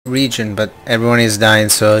region, but everyone is dying,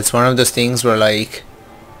 so it's one of those things where like,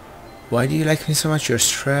 why do you like me so much? You're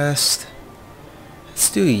stressed.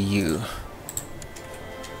 Let's do you.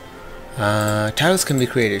 Tiles can be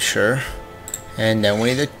created, sure. And then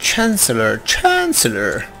we need a Chancellor.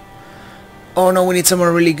 Oh no, we need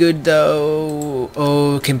someone really good though.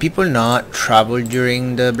 Oh, can people not travel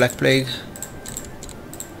during the Black Plague?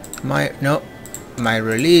 No. My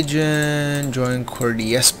religion, join Court,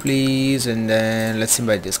 yes please, and then let's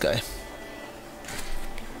invite this guy.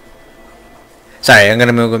 Sorry, I'm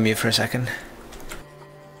gonna move on mute for a second.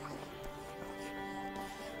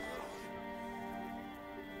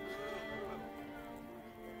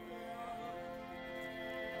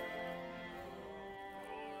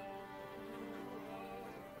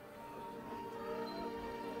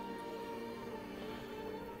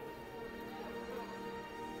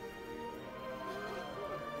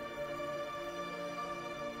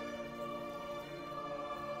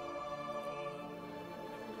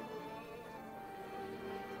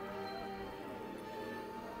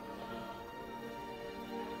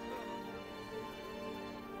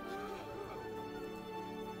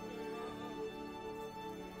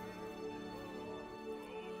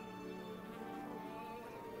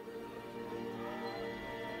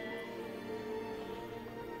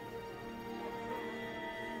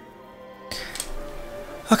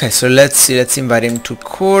 Okay, so let's see, let's invite him to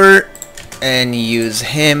court and use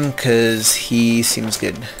him because he seems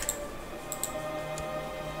good.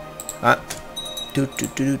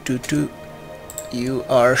 You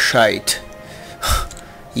are shite.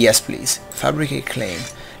 Yes please, fabricate claim.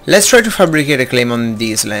 Let's try to fabricate a claim on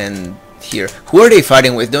this land here. Who are they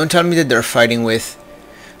fighting with? Don't tell me that they're fighting with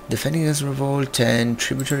defending against revolt and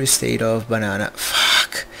tributary state of banana.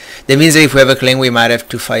 Fuck, that means that if we have a claim we might have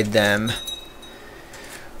to fight them.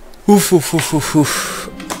 Oof, oof, oof, oof, oof.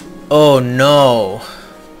 Oh no.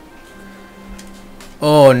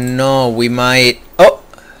 Oh no, we might... Oh!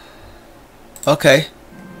 Okay.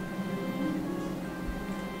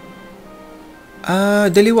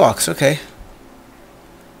 Daily walks, okay.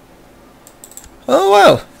 Oh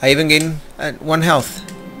wow, I even gained 1 health.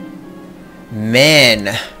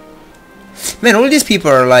 Man, all these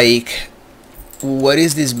people are like... What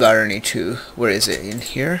is this barony to? Where is it? In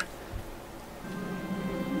here?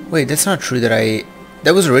 Wait, that's not true that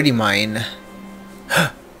that was already mine.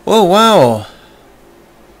 Oh wow.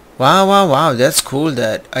 Wow, that's cool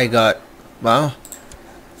that I got... Wow.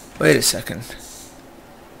 Wait a second.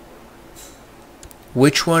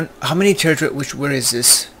 Which one? How many territory? Where is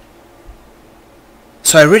this?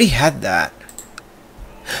 So I already had that.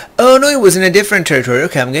 Oh no, it was in a different territory.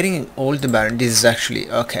 Okay, I'm getting all the baron. This is actually...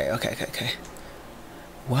 Okay.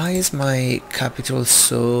 Why is my capital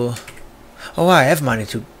so... Oh, I have money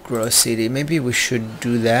to grow a city. Maybe we should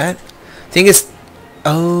do that. Thing is...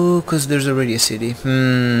 Oh, because there's already a city.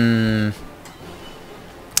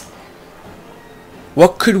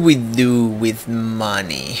 What could we do with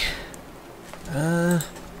money?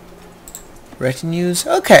 Retinues?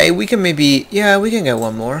 Okay, we can maybe... Yeah, we can get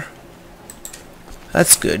one more.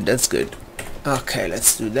 That's good, that's good. Okay,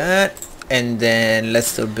 let's do that. And then let's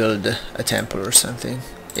still build a temple or something.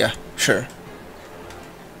 Yeah, sure.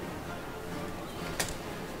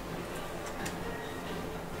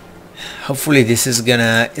 Hopefully this is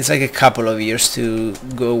gonna... It's like a couple of years to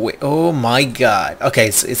go away. Oh my god. Okay,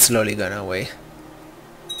 it's slowly going away.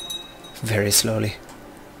 Very slowly.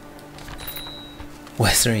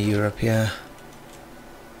 Western Europe, yeah.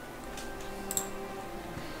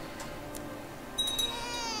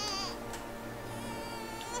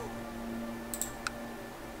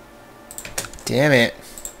 Damn it.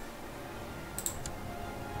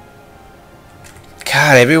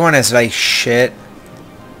 God, everyone is like shit.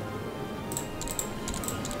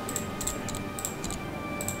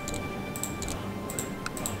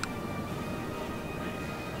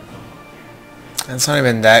 It's not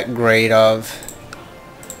even that great of...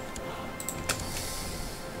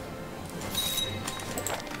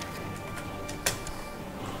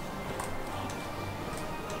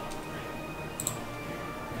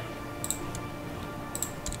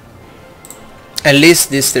 At least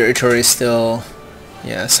this territory is still,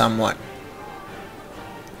 yeah, somewhat.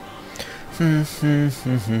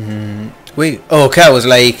 Wait, oh, okay, I was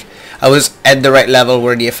at the right level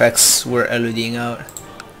where the effects were eluding out.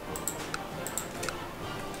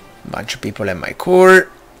 Bunch of people at my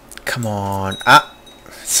court. Come on. Ah,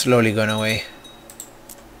 slowly gone away.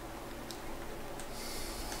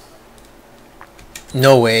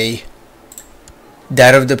 No way.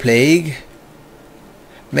 That of the plague?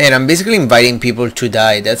 Man, I'm basically inviting people to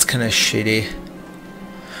die. That's kind of shitty.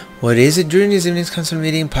 What is it during this evening's council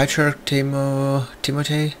meeting? Patriarch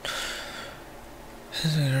Timothy? It's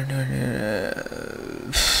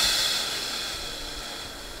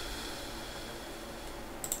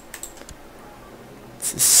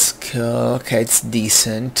a skill. Okay, it's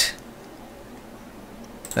decent.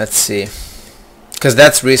 Let's see. Because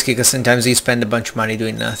that's risky, because sometimes you spend a bunch of money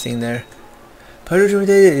doing nothing there. Patriarch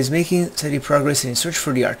Timothy is making steady progress in his search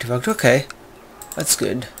for the artifact. Okay, that's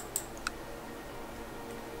good.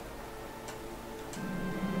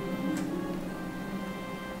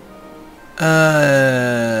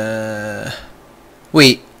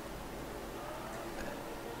 Wait.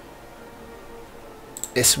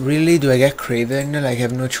 Is really, do I get Craven? Like, I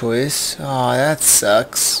have no choice? Oh, that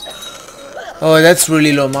sucks. Oh, that's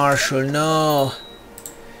really low, Marshall. No.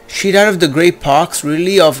 She died of the Great Pox?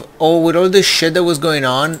 Really? Oh, with all the shit that was going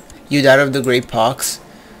on, you died of the Great Pox?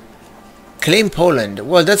 Claim Poland.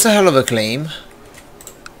 Well, that's a hell of a claim.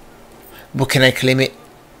 But can I claim it?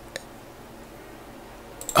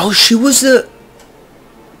 Oh, she was the...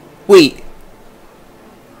 Wait.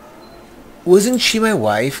 Wasn't she my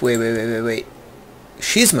wife? Wait.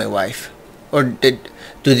 She's my wife. Or do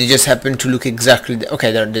they just happen to look exactly...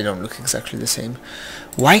 Okay, they don't look exactly the same.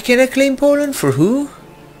 Why can't I claim Poland? For who?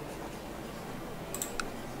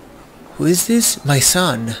 Who is this? My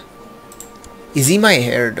son. Is he my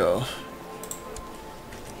heir, though?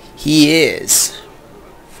 He is.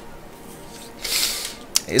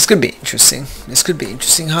 This could be interesting. This could be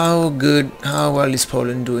interesting. How well is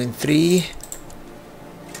Poland doing? 3.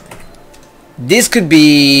 This could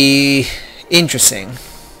be interesting.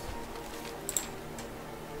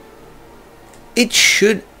 It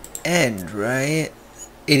should end, right?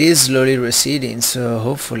 It is slowly receding, so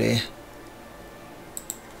hopefully.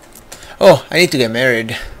 Oh, I need to get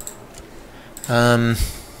married.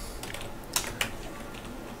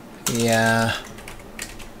 Yeah.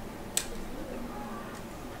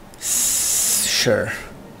 Sure.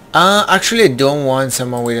 Actually I don't want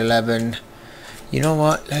someone with 11. You know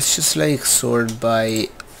what? Let's just like sort by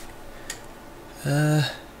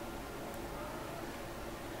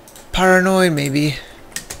paranoid maybe.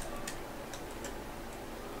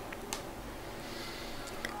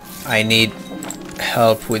 I need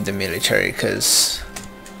help with the military because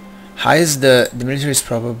how is the military is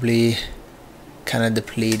probably kind of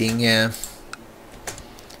depleting, yeah.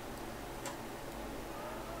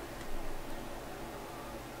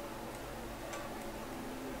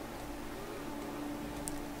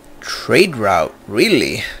 Trade route,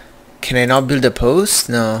 really? Can I not build a post?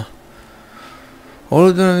 No. All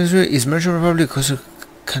of them is Merchant Republic coastal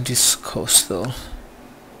country's coast though.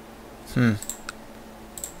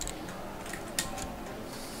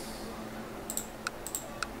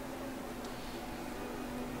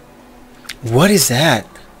 What is that?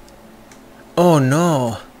 Oh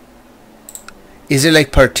no. Is it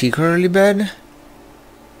like particularly bad?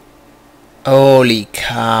 Holy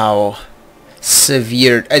cow.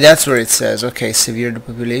 Severe. That's where it says. Okay, severe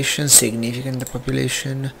depopulation, significant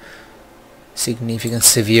depopulation. Significant,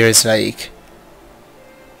 severe is like...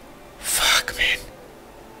 Fuck, man.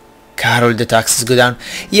 God, all the taxes go down.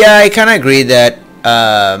 Yeah, I kinda agree that...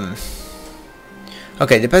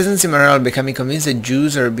 Okay, the peasants in Morale are becoming convinced that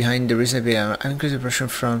Jews are behind the recent epidemic. Increased pressure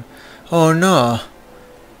from... Oh no.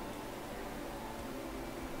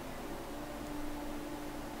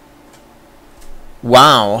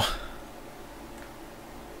 Wow.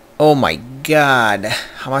 Oh my god.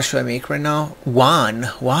 How much do I make right now? 1.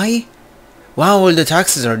 Why? Wow, all the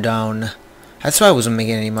taxes are down. That's why I wasn't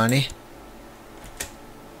making any money.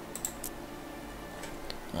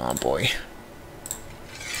 Oh boy.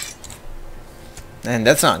 And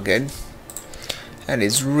that's not good. That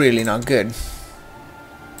is really not good.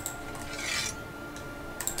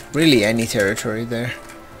 Really any territory there.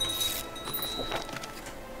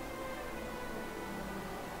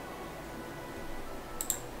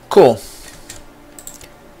 Cool.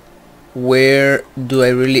 Where do I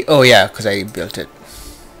really... Oh yeah, because I built it.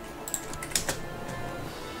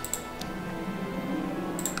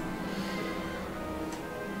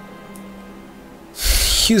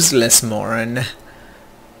 Useless moron.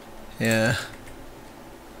 Yeah.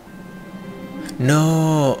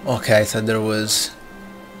 No. Okay, I thought there was...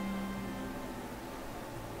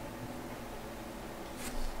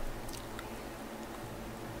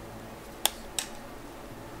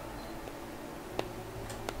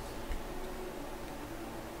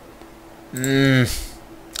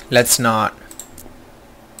 Let's not.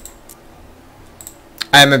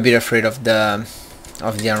 I'm a bit afraid of the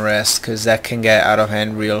unrest because that can get out of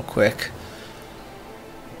hand real quick.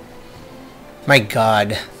 My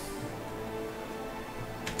god.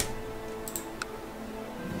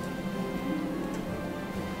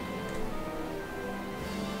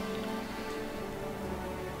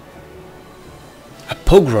 A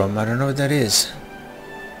pogrom? I don't know what that is.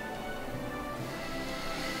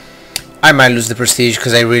 I might lose the prestige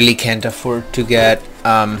because I really can't afford to get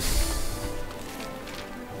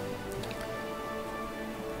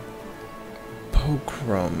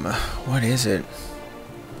pogrom. What is it?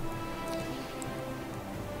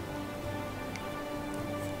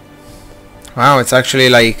 Wow, it's actually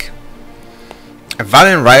like a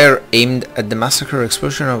violent riot aimed at the massacre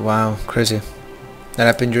explosion. Oh wow, crazy. That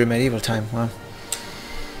happened during medieval time. Wow.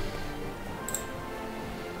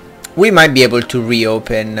 We might be able to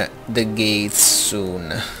reopen the gates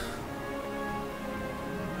soon.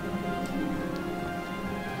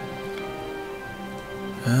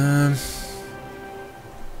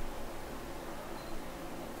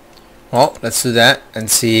 Well, let's do that and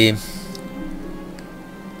see.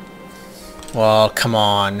 Well, come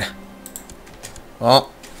on.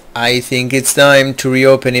 Well, I think it's time to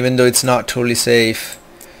reopen, even though it's not totally safe.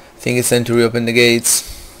 I think it's time to reopen the gates.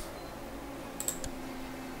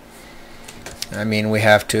 I mean, we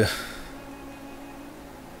have to.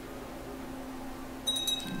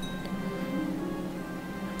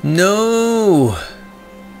 No!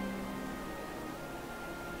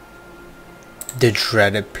 The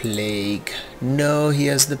dreaded plague. No, he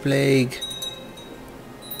has the plague.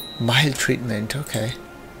 Mild treatment, okay.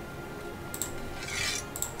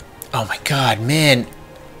 Oh my god, man.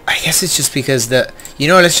 I guess it's just because the... You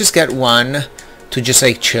know, let's just get one to just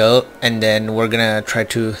like chill, and then we're gonna try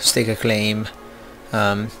to stake a claim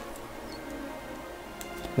when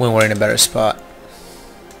we're in a better spot.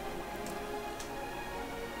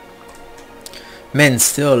 Man,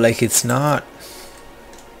 still, like, it's not...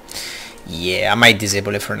 Yeah, I might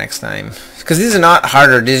disable it for next time. Because this is not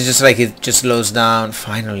harder, this is just like it just slows down,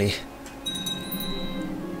 finally.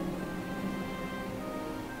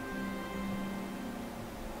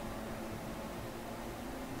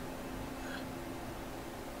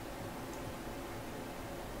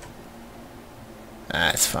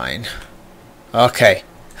 That's fine. Okay,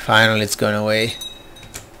 finally it's gone away.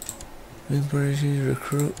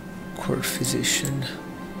 Recruit court physician.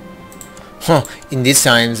 Huh, in these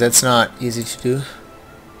times that's not easy to do.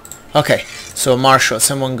 Okay, so Marshal,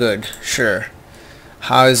 someone good, sure.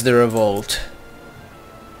 How is the revolt?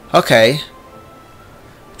 Okay.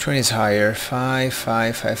 Which one is higher? 5,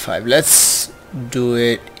 5, 5, 5. Let's do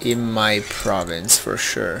it in my province for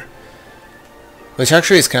sure. Which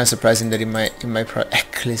actually is kind of surprising that in my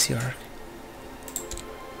Ecclesiarch.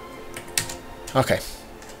 Okay.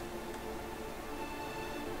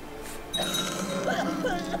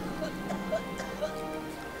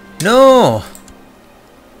 No!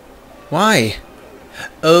 Why?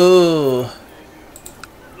 Oh.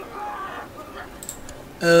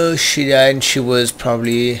 Oh, she died and she was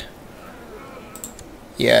probably...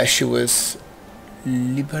 Yeah, she was...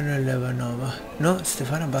 Libana Levanova. No,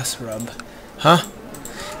 Stefana Basarab. Huh?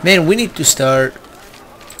 Man, we need to start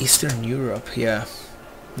Eastern Europe, yeah.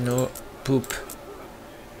 No poop.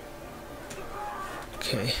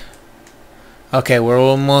 Okay. Okay, we're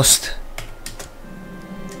almost...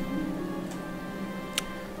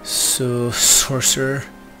 So, Sorcerer.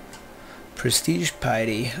 Prestige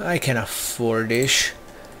Piety. I can afford-ish.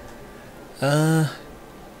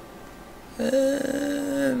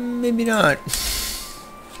 Maybe not.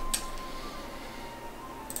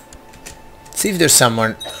 See if there's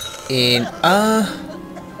someone in...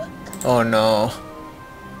 Oh no.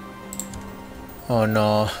 Oh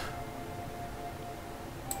no.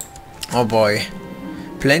 Oh boy.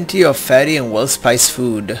 Plenty of fatty and well-spiced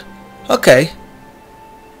food. Okay.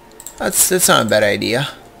 That's not a bad idea.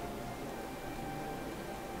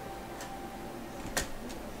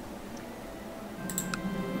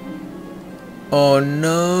 Oh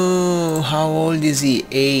no. How old is he?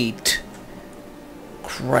 8.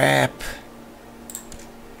 Crap.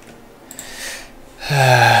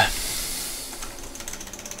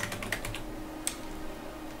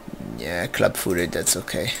 Yeah, club-footed, that's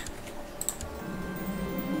okay.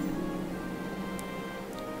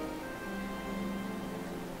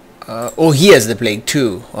 Oh, he has the plague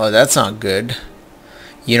too. Oh, that's not good.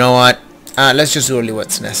 You know what? Let's just do only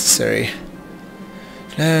what's necessary.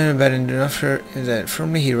 But after that,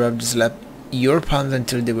 firmly he rubbed his lap your palms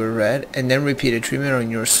until they were red, and then repeated treatment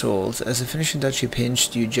on your soles. As a finishing touch, he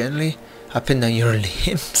pinched you gently up and down your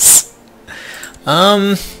limbs.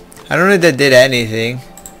 I don't know if that did anything.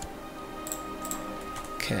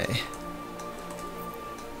 Okay.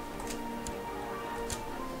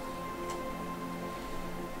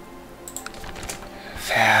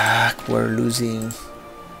 Fuck, we're losing.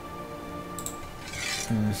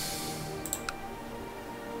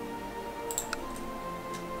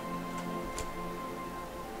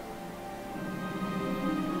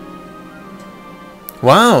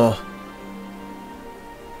 Wow.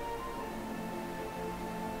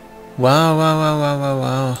 Wow, wow, wow, wow, wow,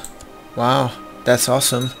 wow. Wow, that's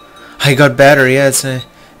awesome. I got better, yeah, it's the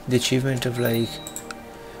achievement of like...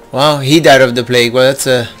 Wow, he died of the plague. Well, that's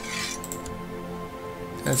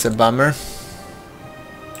a bummer.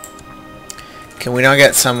 Can we not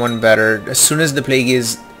get someone better? As soon as the plague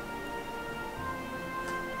is...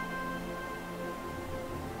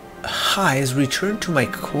 Ha, is returned to my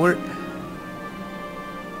court.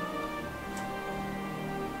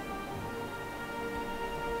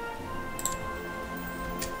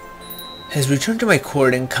 Has returned to my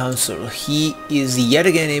court and council. He is yet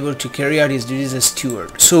again able to carry out his duties as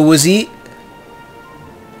steward. So was he...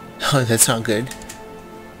 Oh, that's not good.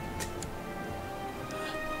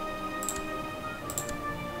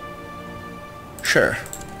 Sure.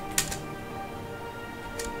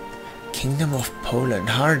 Kingdom of Poland.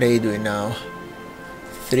 How are they doing now?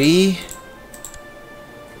 3.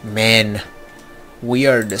 Man, we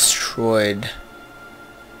are destroyed.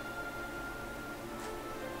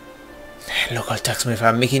 Local tax if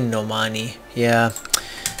I'm making no money. Yeah.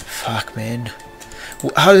 Fuck, man.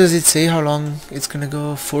 How does it say how long it's gonna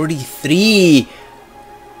go? 43.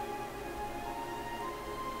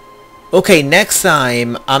 Okay, next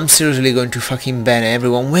time I'm seriously going to fucking ban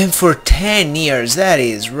everyone. Went for 10 years. That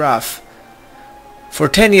is rough. For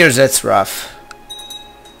 10 years, that's rough.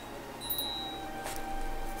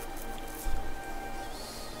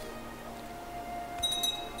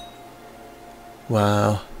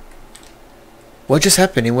 Wow. What just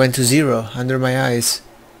happened? It went to 0 under my eyes.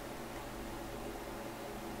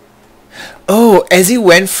 Oh, as it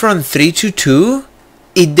went from 3 to 2,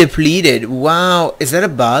 it depleted. Wow, is that a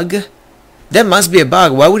bug? That must be a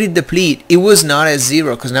bug. Why would it deplete? It was not at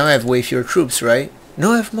 0 because now I have way fewer troops, right?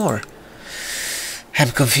 No, I have more. I'm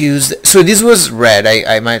confused. So this was red.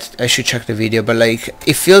 I should check the video, but like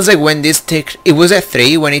it feels like when this ticked, it was at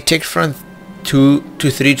 3 when it ticked from 2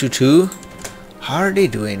 to 3 to 2. How are they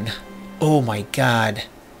doing? Oh my god.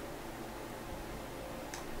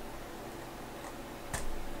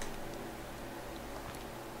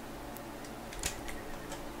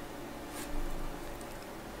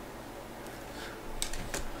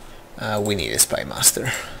 We need a spy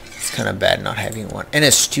master. It's kind of bad not having one. And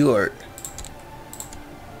a steward.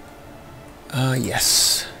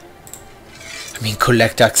 Yes. I mean,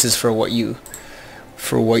 collect taxes for what you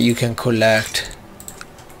can collect.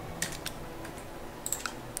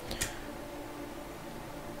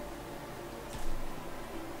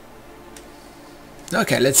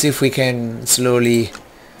 Okay, let's see if we can slowly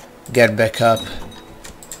get back up.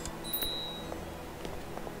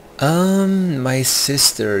 My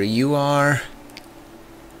sister, you are...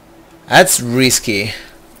 That's risky.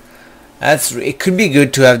 It could be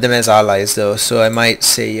good to have them as allies though, so I might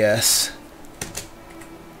say yes.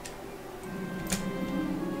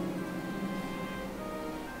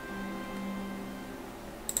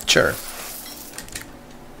 Sure.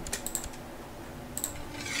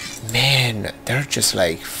 Man, they're just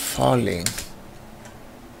like falling.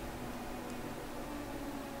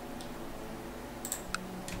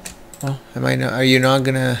 Well, are you not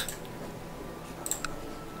gonna...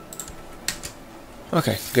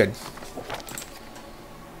 Okay, good.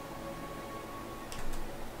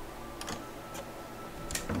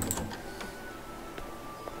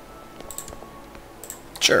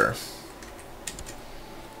 Sure.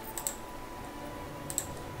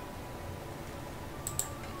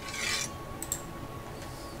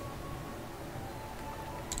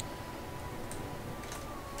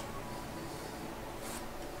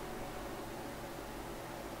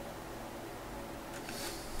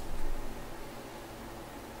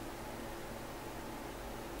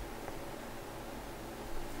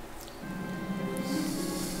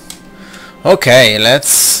 Okay, let's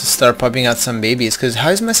start popping out some babies. Cause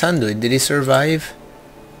how's my son doing? Did he survive?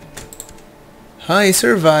 He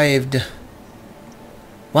survived.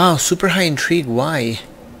 Wow, super high intrigue. Why?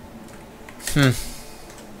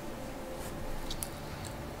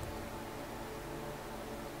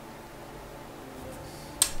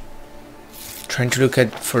 Trying to look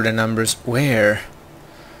at for the numbers. Where?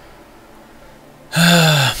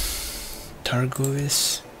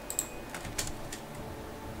 Targovis.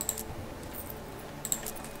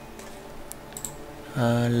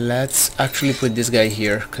 Let's actually put this guy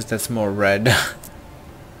here because that's more red.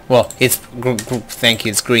 Well, it's thank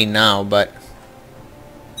you, it's green now, but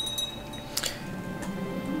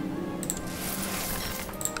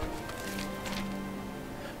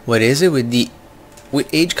what is it with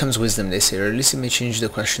age comes wisdom, they say, or at least it may change the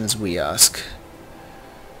questions we ask.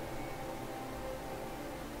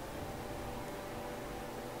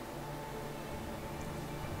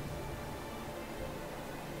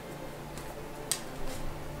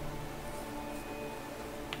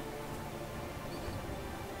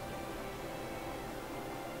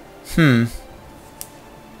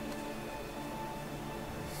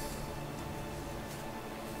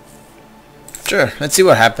 Sure, let's see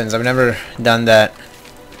what happens. I've never done that.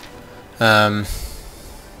 The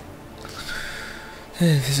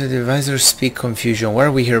advisors speak confusion. Why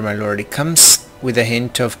are we here, my lord? It comes with a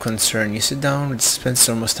hint of concern. You sit down with suspense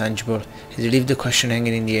almost tangible. You leave the question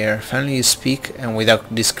hanging in the air. Finally you speak, and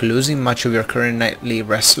without disclosing much of your current nightly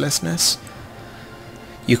restlessness,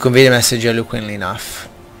 you convey the message eloquently enough.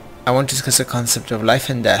 I want to discuss the concept of life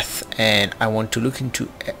and death, and I want to look into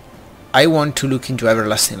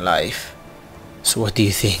everlasting life. So what do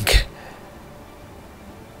you think?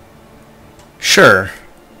 Sure.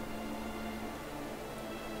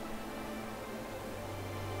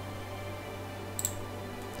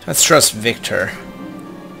 Let's trust Victor.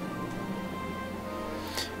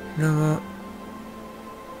 No.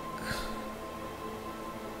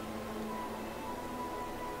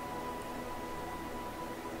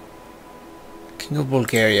 King of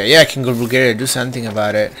Bulgaria. Yeah, King of Bulgaria, do something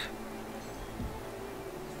about it.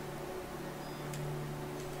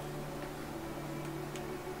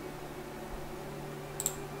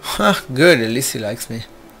 Huh, good, at least he likes me.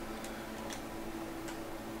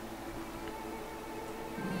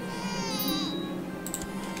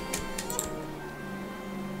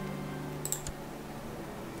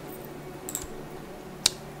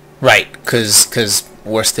 Right, cause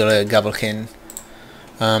we're still a Gavelkin.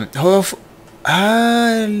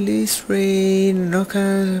 At least Rain, no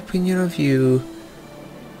kind of opinion of you.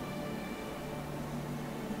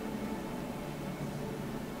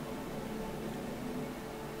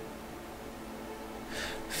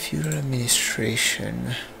 Feudal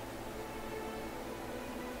administration.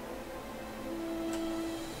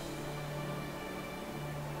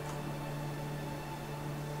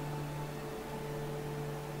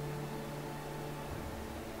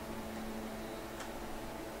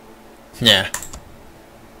 Yeah.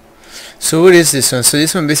 So what is this one? So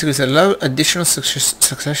this one basically says allow additional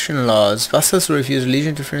succession laws. Vassals will refuse legion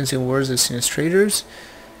interference in wars as seen as traitors.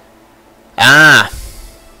 Ah.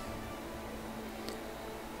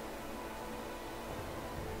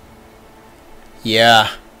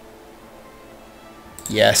 Yeah.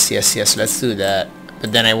 Yes, let's do that.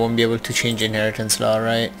 But then I won't be able to change inheritance law,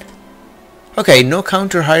 right? Okay, no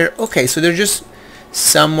counter hire. Okay, so they're just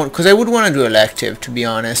someone, because I would want to do elective, to be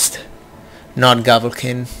honest. Not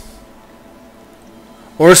Gavelkin.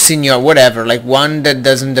 Or Senior, whatever, like one that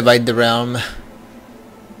doesn't divide the realm.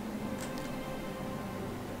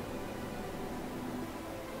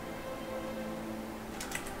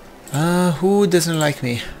 Who doesn't like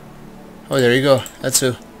me? Oh, there you go, that's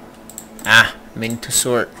who. Ah, mean to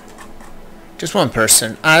sort. Just one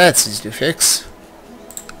person. Ah, that's easy to fix.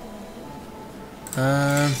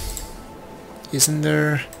 Isn't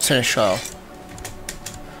there Seneschal?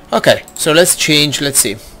 Okay, so let's change, let's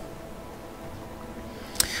see.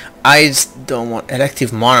 I just don't want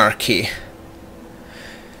elective monarchy.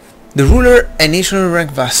 The ruler and national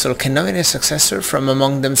rank vassal can nominate a successor from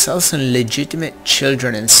among themselves and legitimate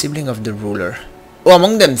children and sibling of the ruler. Oh,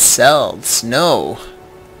 among themselves, no.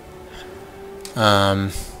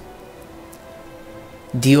 The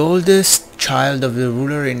oldest child of the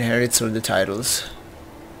ruler inherits all the titles.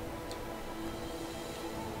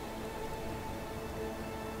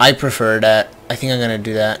 I prefer that. I think I'm gonna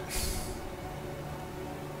do that.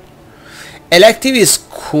 Elective is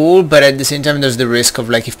cool, but at the same time there's the risk of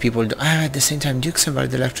like if people do, at the same time dukes and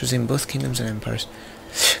electors in both kingdoms and empires.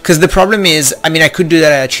 Because the problem is, I mean, I could do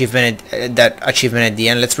that achievement at the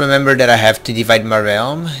end. Let's remember that I have to divide my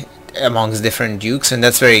realm amongst different dukes, and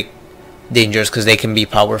that's very dangerous because they can be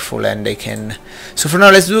powerful and they can. So for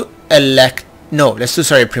now, let's do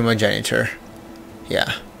primogeniture.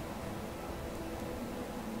 Yeah.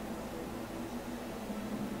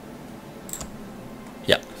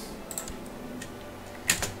 Yeah.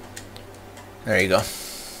 There you go.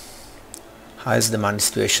 How is the money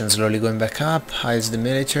situation? Slowly going back up. How is the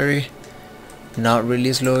military? Not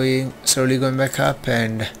really slowly going back up.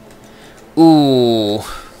 And ooh,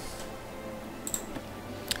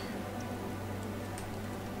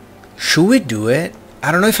 should we do it?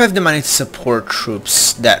 I don't know if I have the money to support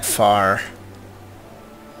troops that far.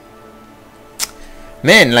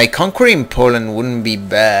 Man, like conquering Poland wouldn't be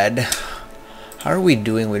bad. How are we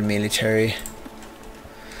doing with military?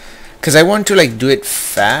 Because I want to like do it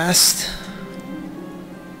fast.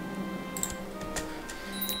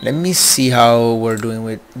 Let me see how we're doing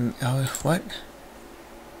with... what?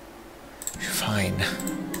 Fine.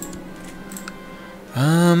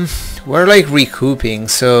 We're like recouping,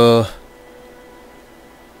 so...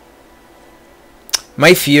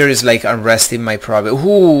 My fear is like unresting my province.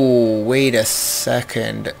 Ooh, wait a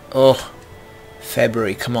 2nd. Oh,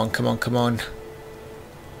 February. Come on, come on, come on.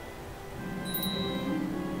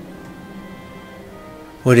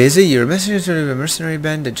 What is it? You're a messenger to a mercenary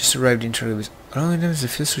band that just arrived in Turkey. Oh, it was a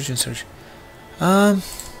field search and search.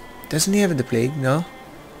 Doesn't he have the plague? No.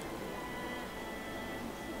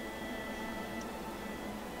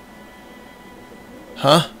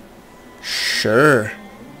 Huh? Sure.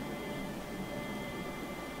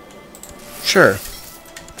 Sure.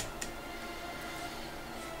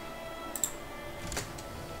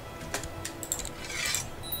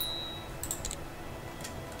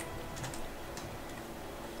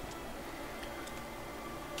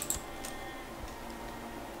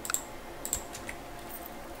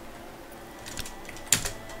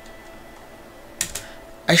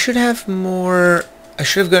 I should have more. I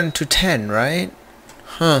should have gone to 10, right?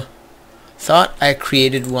 Huh. Thought I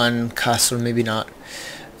created one castle, maybe not.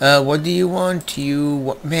 What do you want?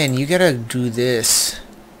 Man, you gotta do this.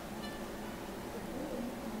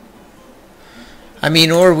 I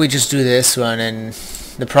mean, or we just do this one, and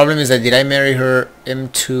the problem is that did I marry him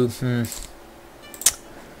to...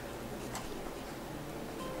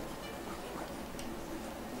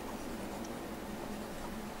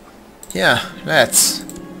 Yeah, let's...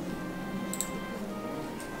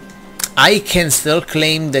 I can still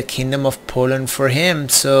claim the Kingdom of Poland for him,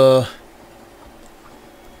 so...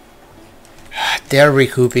 They're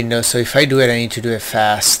recouping though, so if I do it, I need to do it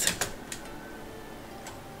fast.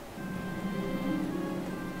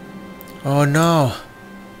 Oh no!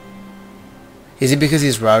 Is it because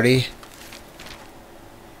he's rowdy?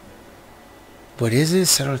 What is it?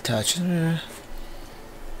 Subtle touch.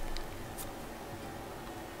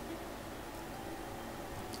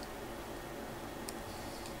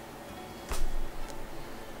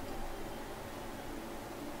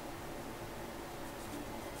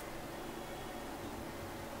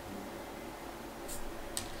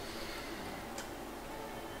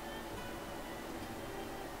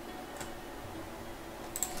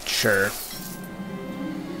 Sure.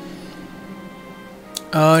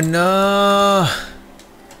 Oh no!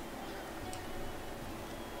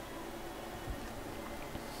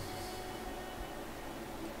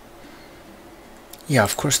 Yeah,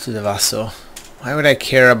 of course to the vassal. Why would I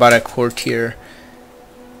care about a courtier?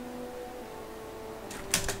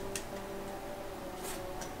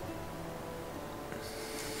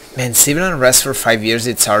 Man, civil unrest for 5 years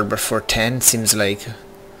it's hard, but for 10 seems like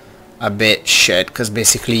a bit shit, because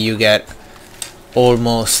basically you get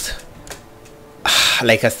almost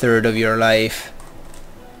like a third of your life.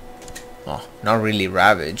 Oh, not really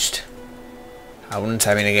ravaged. I wouldn't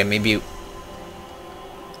have it again. Maybe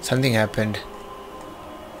something happened.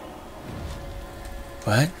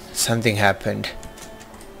 What? Something happened.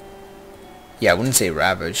 Yeah, I wouldn't say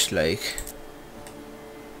ravaged, like...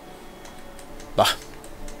 Bah.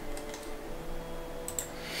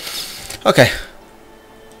 Okay.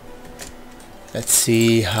 Let's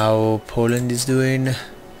see how Poland is doing.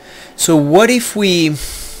 So what if we...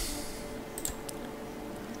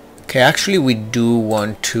 Okay, actually we do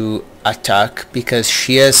want to attack because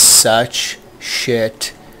she has such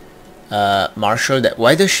shit marshal that...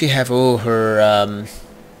 Why does she have... Oh, her...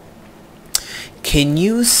 Can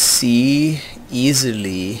you see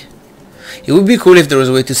easily... It would be cool if there was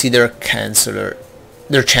a way to see their chancellor.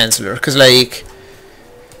 Because like...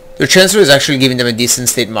 Their Chancellor is actually giving them a decent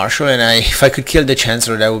state marshal, and if I could kill the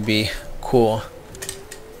Chancellor, that would be cool.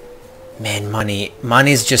 Man, money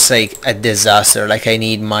is just like a disaster. Like, I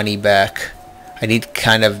need money back. I need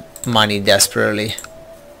kind of money desperately.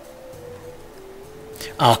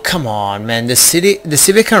 Oh, come on, man. The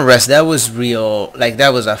civic unrest, that was real. Like,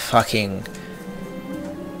 that was a fucking...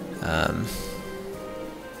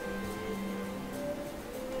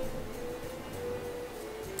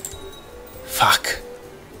 Fuck.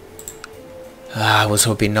 I was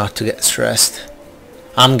hoping not to get stressed.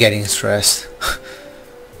 I'm getting stressed.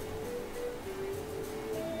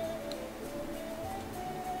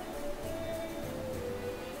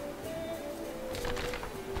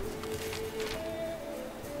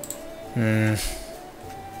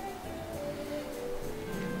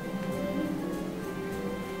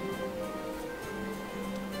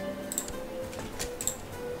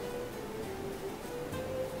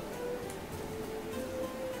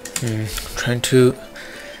 Trying to...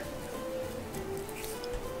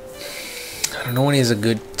 I don't know when is a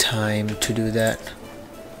good time to do that.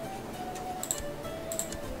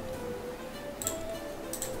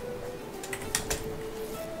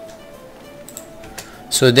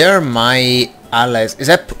 So they're my allies. Is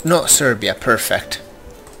that... No, Serbia. Perfect.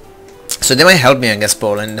 So they might help me against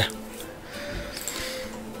Poland.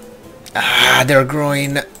 Ah, they're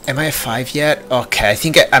growing. Am I at 5 yet? Okay, I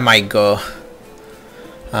think I might go.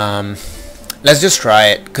 Let's just try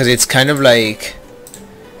it, because it's kind of like...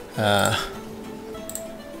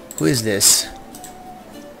 who is this?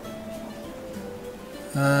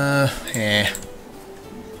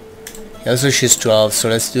 Also, she's 12, so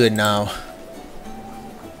let's do it now.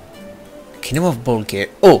 Kingdom of Bulgaria.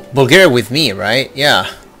 Oh, Bulgaria with me, right?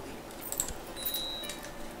 Yeah.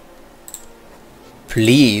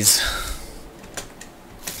 Please.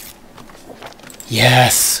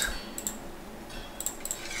 Yes.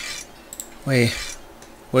 Wait.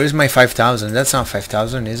 Where is my 5,000? That's not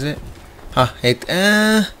 5,000, is it? Ah, it.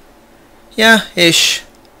 Yeah, ish.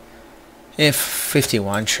 If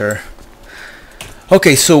 51, sure.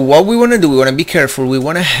 Okay, so what we want to do, we want to be careful. We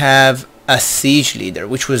want to have a siege leader,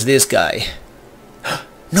 which was this guy.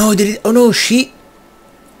 No, did it? Oh no, she.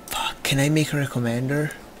 Fuck, can I make her a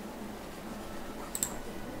commander?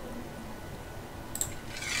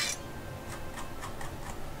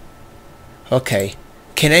 Okay.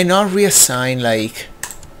 Can I not reassign, like...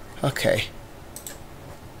 Okay.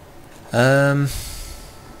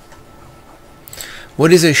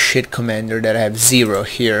 What is a shit commander that I have? 0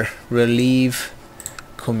 here. Relieve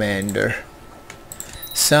commander.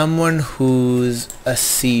 Someone who's a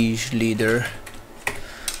siege leader.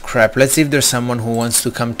 Crap, let's see if there's someone who wants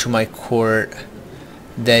to come to my court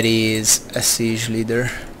that is a siege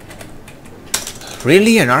leader.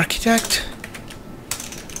 Really? An architect?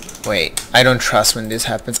 Wait, I don't trust when this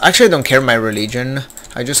happens. Actually, I don't care my religion.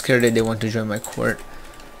 I just care that they want to join my court.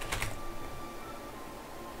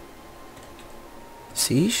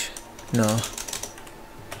 Siege? No.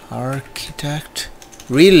 Architect?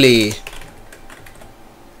 Really?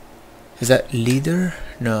 Is that leader?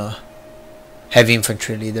 No. Heavy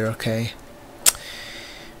infantry leader, okay.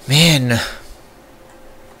 Man.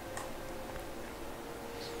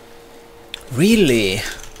 Really?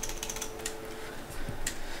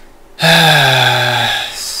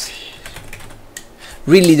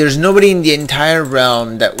 Really, there's nobody in the entire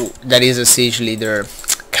realm that is a siege leader.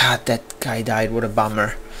 God, that guy died. What a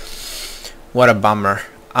bummer. What a bummer.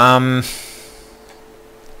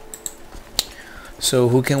 So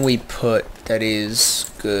who can we put that is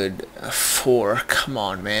good? 4. Come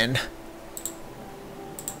on, man.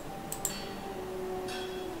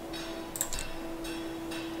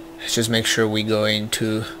 Let's just make sure we go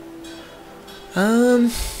into...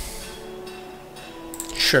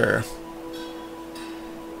 Sure.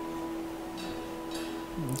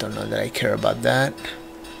 Don't know that I care about that.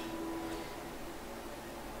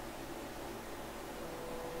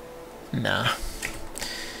 Nah.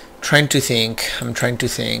 Trying to think. I'm trying to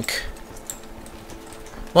think.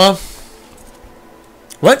 Well.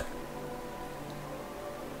 What?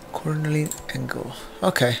 Cornerly angle.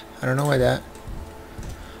 Okay. I don't know why that.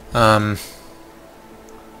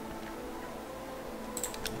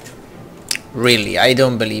 Really, I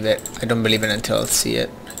don't believe it. I don't believe it until I see it.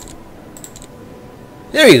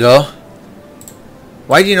 There you go.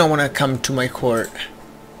 Why do you not want to come to my court?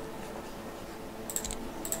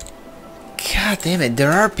 God damn it,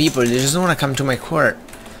 there are people that just don't want to come to my court.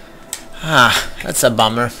 Ah, that's a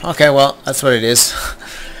bummer. Okay, well, that's what it is.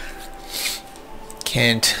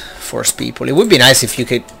 Can't force people. It would be nice if you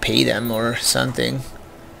could pay them or something.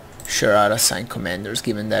 Sure, I'd assign commanders,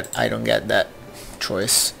 given that I don't get that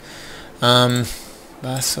choice.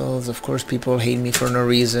 Vassals, of course, people hate me for no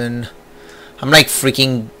reason. I'm like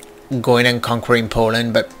freaking going and conquering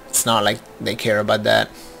Poland, but it's not like they care about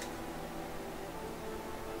that.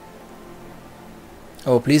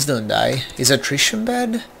 Oh, please don't die. Is attrition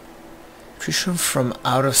bad? Attrition from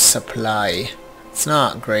out of supply. It's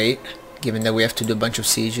not great, given that we have to do a bunch of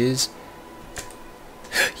sieges.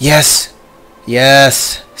 Yes!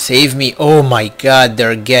 Yes! Save me! Oh my god,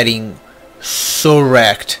 they're getting so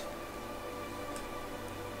wrecked.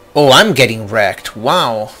 Oh, I'm getting wrecked.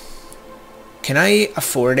 Wow. Can I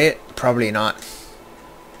afford it? Probably not.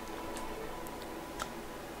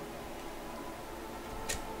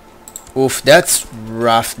 Oof, that's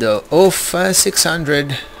rough though. Oof,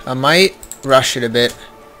 600. I might rush it a bit.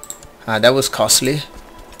 That was costly.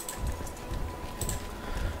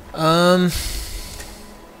 No,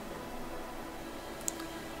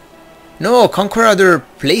 conquer other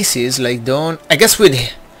places. Like, don't. I guess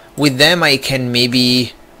with them I can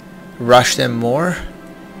maybe rush them more.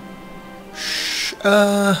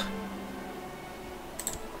 Yeah,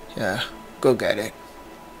 go get it.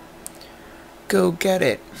 Go get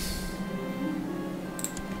it.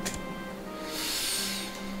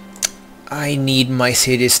 I need my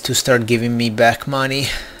cities to start giving me back money.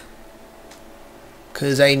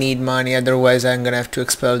 Cause I need money, otherwise I'm gonna have to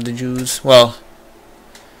expel the Jews. Well,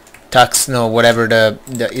 tax, no, whatever the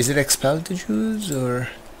is it expel the Jews or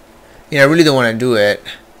I really don't want to do it.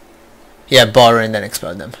 Yeah, borrow and then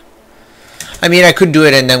expel them. I mean, I could do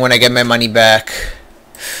it and then when I get my money back.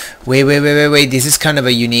 Wait, this is kind of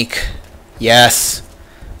a unique. Yes,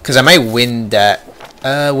 because I might win that.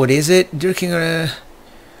 What is it? Dear King,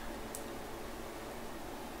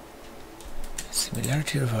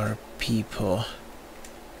 similarity of our people.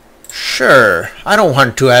 Sure, I don't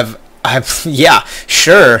want to have. Yeah,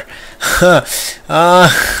 sure.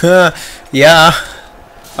 Yeah.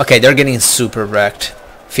 Okay, they're getting super wrecked.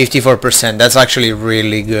 54%. That's actually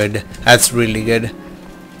really good. That's really good.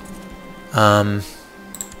 Yeah,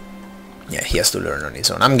 he has to learn on his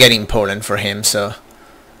own. I'm getting Poland for him, so.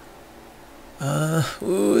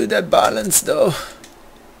 Ooh, that balance though.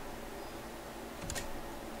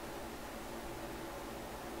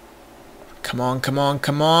 Come on.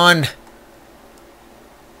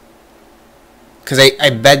 Because I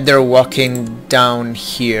bet they're walking down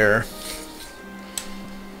here.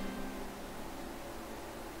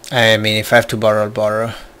 I mean, if I have to borrow, I'll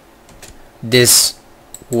borrow. This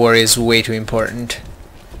war is way too important.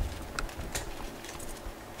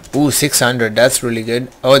 Ooh, 600. That's really good.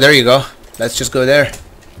 Oh, there you go. Let's just go there.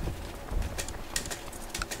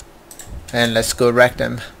 And let's go wreck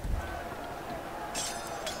them.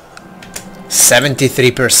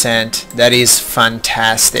 73%. That is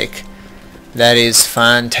fantastic. That is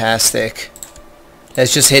fantastic.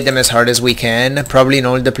 Let's just hit them as hard as we can. Probably in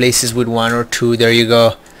all the places with 1 or 2. There you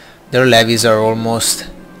go. Their levies are almost.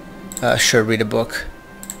 Sure, read a book.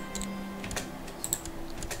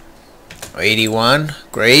 81,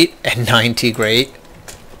 great. And 90, great.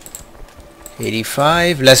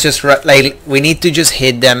 85. Let's just like we need to just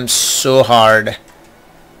hit them so hard.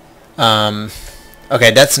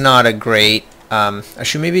 Okay, that's not a great. I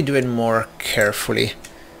should maybe do it more carefully.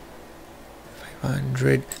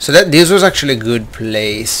 500. So that this was actually a good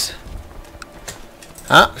place.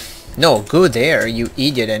 Ah, no, go there, you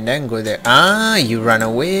idiot, and then go there. Ah, you run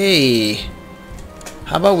away.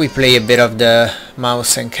 How about we play a bit of the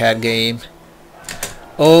mouse and cat game?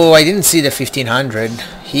 Oh, I didn't see the 1500.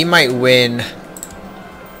 He might win.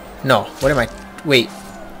 No, what am I? Wait,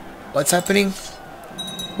 what's happening?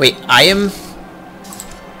 Wait, I am.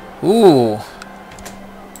 Ooh,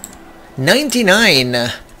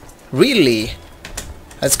 99. Really?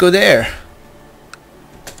 Let's go there.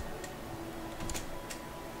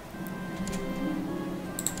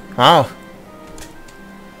 Wow.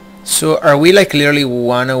 So are we like clearly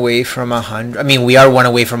 1 away from 100? I mean, we are 1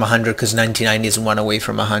 away from 100 because 99 is 1 away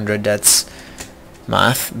from 100. That's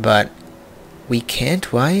math, but we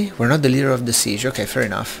can't. Why? We're not the leader of the siege. Okay, fair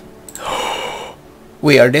enough.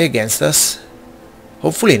 Wait, are they against us?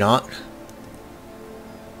 Hopefully not.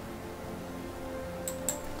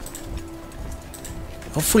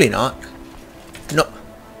 Hopefully not. No.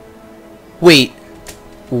 Wait.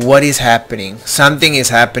 What is happening? Something is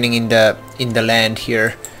happening in the land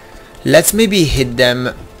here. Let's maybe hit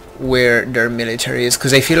them where their military is,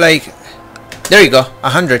 because I feel like there you go,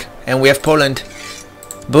 100, and we have Poland.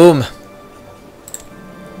 Boom.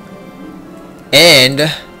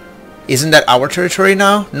 And isn't that our territory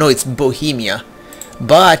now? No, it's Bohemia.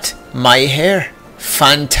 But my hair,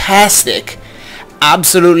 fantastic.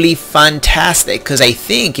 Absolutely fantastic, because I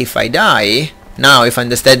think if I die, now if I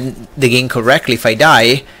understand the game correctly, if I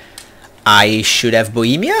die, I should have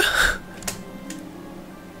Bohemia?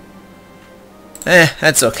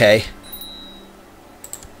 That's okay.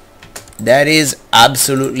 That is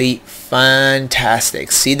absolutely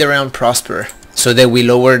fantastic. See the round prosper. So that we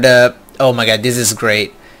lower the... Oh my god, this is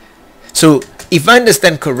great. So if I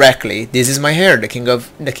understand correctly, this is my heir, the king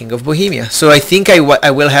of Bohemia. So I think I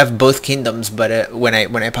will have both kingdoms, but when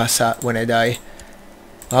I pass out, when I die.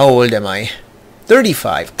 How old am I?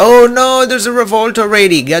 35. Oh no, there's a revolt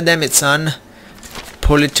already. God damn it, son.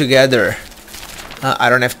 Pull it together. I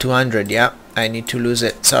don't have 200. Yeah, I need to lose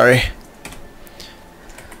it. Sorry.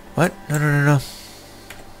 What? No.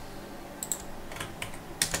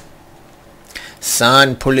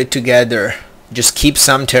 Son, pull it together. Just keep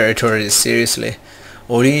some territories, seriously.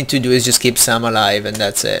 All you need to do is just keep some alive and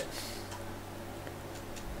that's it.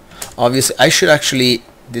 Obviously, I should actually...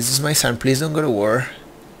 This is my son, please don't go to war.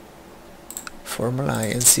 Form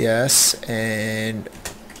alliance, yes. And...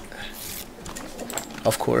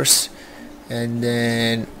 Of course. And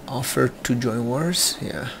then offer to join wars,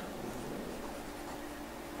 yeah.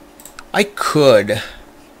 I could...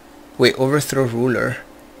 Wait, overthrow ruler.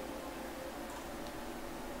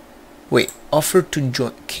 Wait, offer to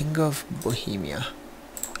join King of Bohemia.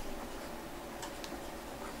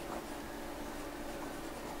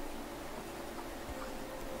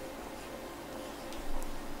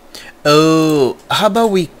 Oh, how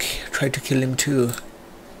about we try to kill him too?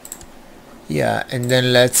 Yeah, and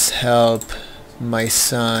then let's help my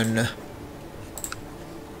son.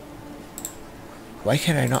 Why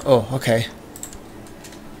can't I not? Oh, okay.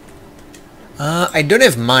 I don't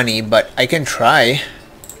have money, but I can try.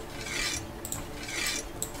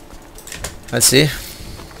 Let's see.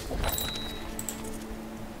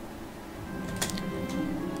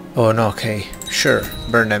 Oh no, okay. Sure,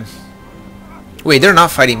 burn them. Wait, they're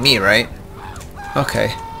not fighting me, right?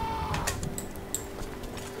 Okay.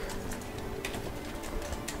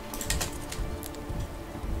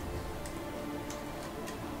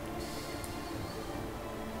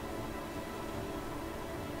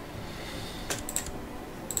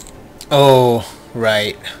 Oh,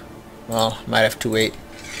 right. Well, might have to wait.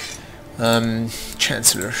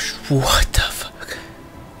 Chancellor. What the fuck?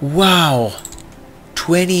 Wow.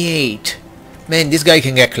 28. Man, this guy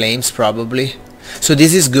can get claims, probably. So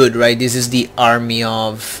this is good, right? This is the army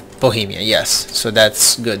of Bohemia, yes. So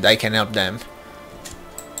that's good. I can help them.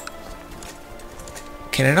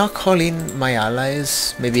 Can I not call in my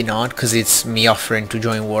allies? Maybe not, because it's me offering to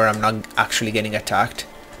join war. I'm not actually getting attacked.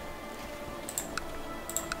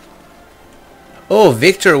 Oh,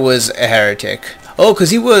 Victor was a heretic. Oh, because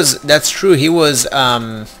he was... That's true. He was...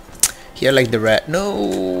 He had like the red...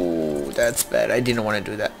 No, that's bad. I didn't want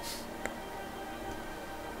to do that.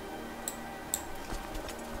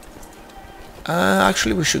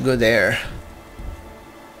 Actually, we should go there.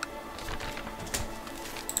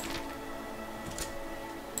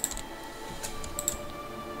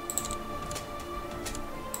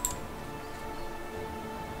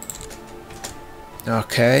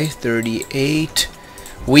 Okay, 38.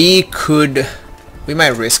 We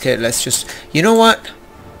might risk it. Let's just... You know what?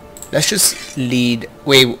 Let's just lead...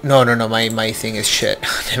 Wait, no, my thing is shit.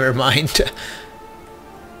 Never mind.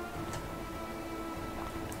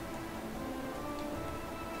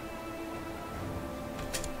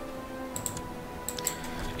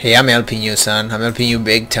 Hey, I'm helping you, son. I'm helping you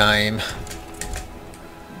big time.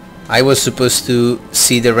 I was supposed to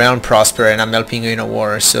see the realm prosper and I'm helping you in a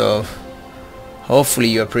war, so... Hopefully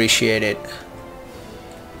you appreciate it.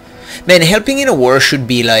 Man, helping in a war should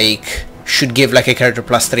be like... Should give like a character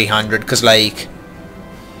plus 300, cause like...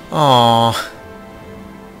 Aww.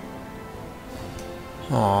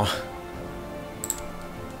 Aww.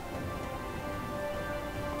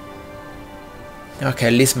 Okay,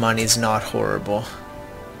 at least money is not horrible.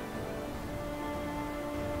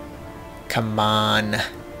 Come on.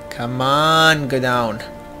 Come on, go down.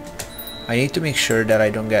 I need to make sure that I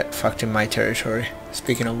don't get fucked in my territory.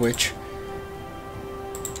 Speaking of which.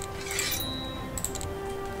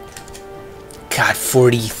 God,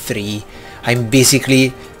 43. I'm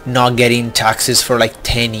basically not getting taxes for like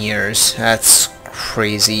 10 years. That's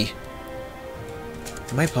crazy.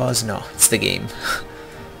 Am I paused? No, it's the game.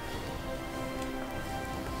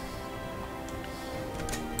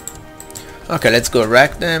 Okay, let's go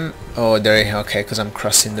wreck them. Oh, there. Okay, because I'm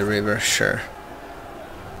crossing the river. Sure.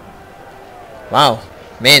 Wow,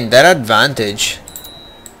 man, that advantage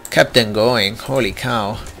kept them going. Holy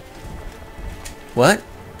cow. What?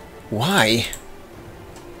 Why?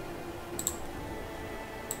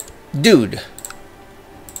 Dude.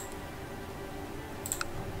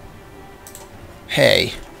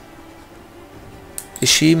 Hey. Is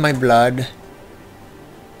she my blood?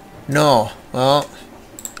 No. Well,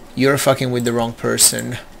 you're fucking with the wrong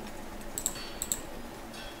person.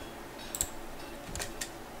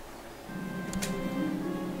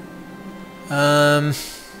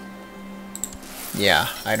 Yeah,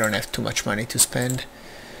 I don't have too much money to spend.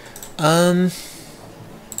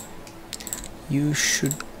 You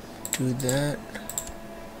should do that.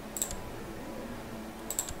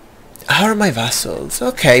 How are my vassals?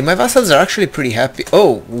 Okay, my vassals are actually pretty happy.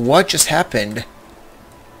 Oh, what just happened?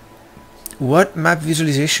 What map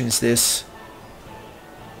visualization is this?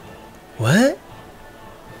 What?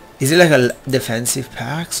 Is it like a defensive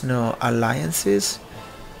packs? No, alliances?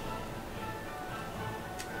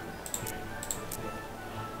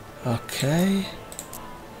 Okay.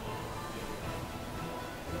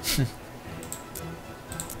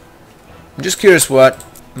 I'm just curious what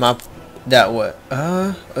map that was.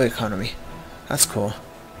 Oh, economy. That's cool.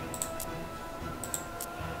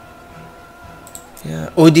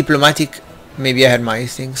 Yeah. Oh, diplomatic. Maybe I had my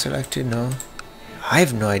thing selected. No. I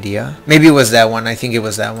have no idea. Maybe it was that one. I think it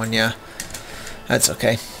was that one. Yeah. That's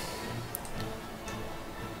okay.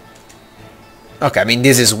 Okay, I mean,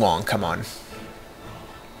 this is Wong. Come on.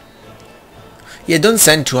 Yeah, don't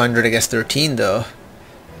send 200 against 13 though.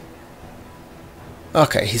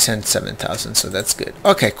 Okay, he sent 7,000, so that's good.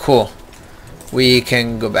 Okay, cool. We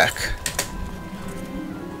can go back.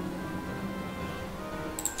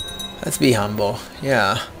 Let's be humble.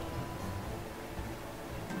 Yeah.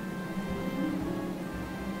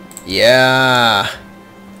 Yeah.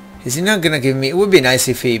 Is he not gonna give me... It would be nice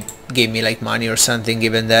if he gave me like money or something,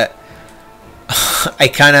 given that I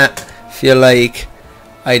kinda feel like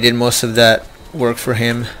I did most of that work for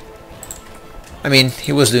him. I mean,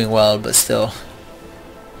 he was doing well, but still.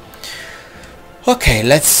 Okay,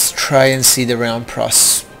 let's try and see the round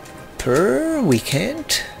prosper. We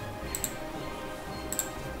can't.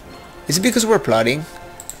 Is it because we're plotting?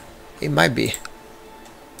 It might be.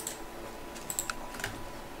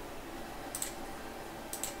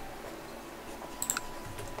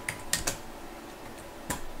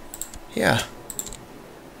 Yeah.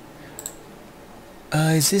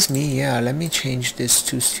 Is this me? Yeah, let me change this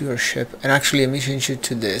to stewardship. And actually, let me change it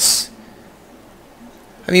to this.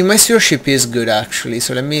 I mean, my stewardship is good actually,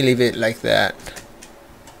 so let me leave it like that.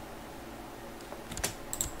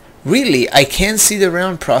 Really? I can't see the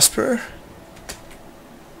round prosper?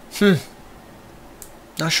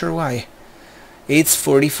 Not sure why. It's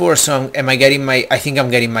 44, so am I getting my... I think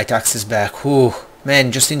I'm getting my taxes back. Whew.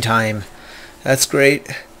 Man, just in time. That's great.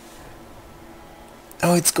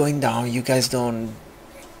 Oh, it's going down. You guys don't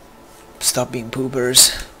stop being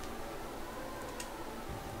poopers.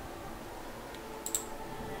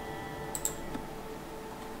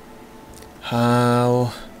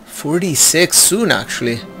 How? 46 soon,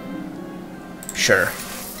 actually. Sure.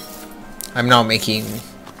 I'm now making...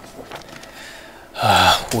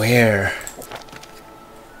 where?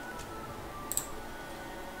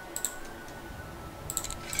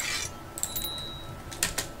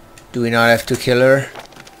 Do we not have to kill her?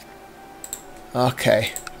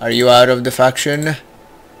 Okay. Are you out of the faction?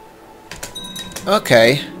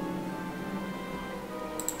 Okay.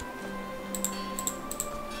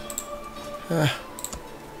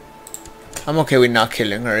 I'm okay with not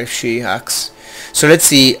killing her if she acts. So let's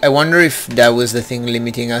see. I wonder if that was the thing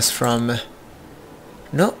limiting us from...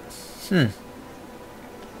 No?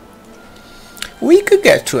 We could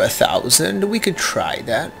get to 1,000. We could try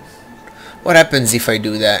that. What happens if I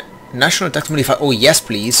do that? National tax modifier. Oh, yes,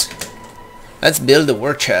 please. Let's build a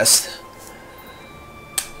war chest.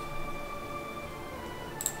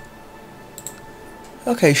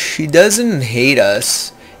 Okay, she doesn't hate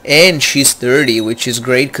us. And she's 30, which is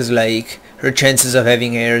great because, like, her chances of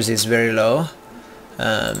having heirs is very low.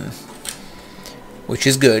 Which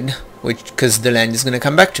is good. Because the land is going to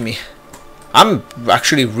come back to me. I'm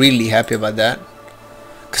actually really happy about that.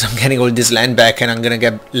 Because I'm getting all this land back, and I'm going to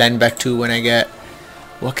get land back too when I get...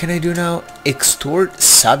 What can I do now? Extort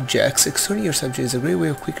subjects. Extorting your subjects is a great way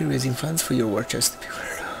of quickly raising funds for your war chest.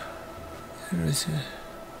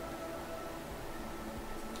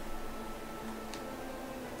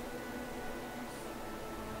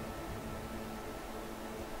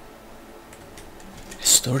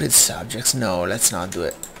 Extorted subjects? No, let's not do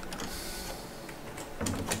it.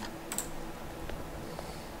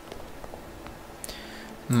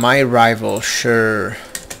 My rival, sure.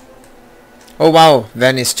 Oh wow,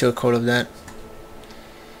 Venice took all of that.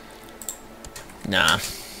 Nah.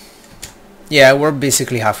 Yeah, we're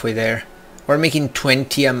basically halfway there. We're making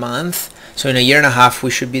 20 a month, so in a year and a half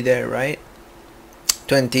we should be there, right?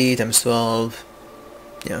 20 times 12.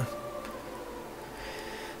 Yeah.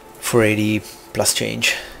 480 plus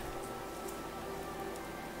change.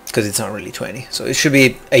 Because it's not really 20, so it should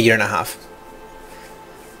be a year and a half.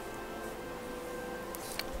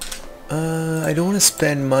 I don't want to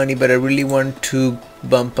spend money, but I really want to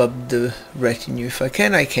bump up the retinue. If I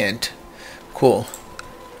can, I can't. Cool.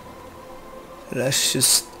 Let's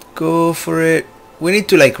just go for it. We need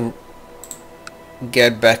to, like,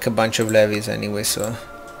 get back a bunch of levies anyway, so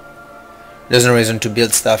there's no reason to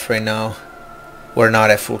build stuff right now. We're not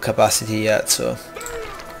at full capacity yet, so...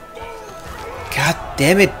 God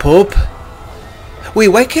damn it, Pope! Wait,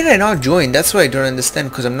 why can't I not join? That's what I don't understand,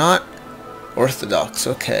 because I'm not Orthodox.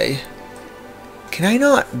 Okay. Can I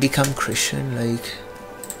not become Christian? Like,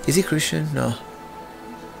 is he Christian? No.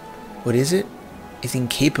 What is it? It's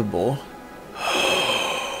incapable.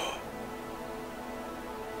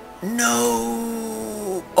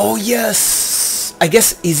 No. Oh yes. I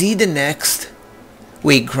guess, is he the next?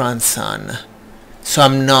 Wait, grandson. So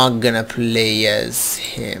I'm not gonna play as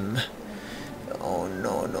him. Oh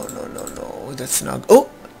no, no, no, no, no. That's not... Oh!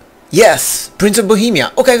 Yes! Prince of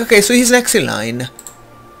Bohemia. Okay, okay, so he's next in line.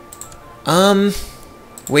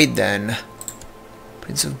 Wait then.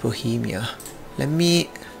 Prince of Bohemia. Let me...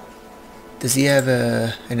 Does he have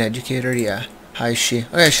an educator? Yeah. How is she?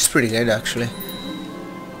 Oh yeah, she's pretty good actually.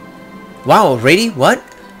 Wow, already? What?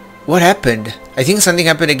 What happened? I think something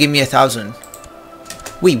happened to give me 1,000.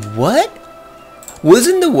 Wait, what?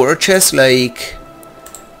 Wasn't the war chest like...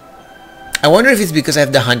 I wonder if it's because I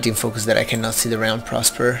have the hunting focus that I cannot see the realm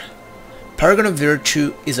prosper. Paragon of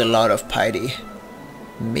Virtue is a lot of piety.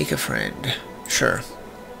 Make a friend. Sure.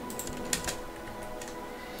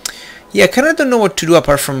 Yeah, I kind of don't know what to do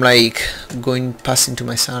apart from like going past into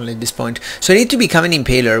my sound at this point. So I need to become an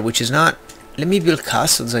impaler, which is not... Let me build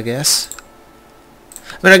castles, I guess.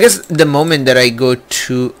 I mean, I guess the moment that I go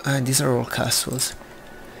to... these are all castles.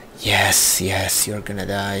 Yes, yes, you're gonna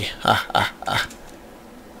die.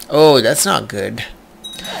 Oh, that's not good.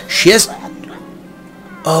 She has...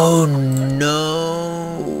 Oh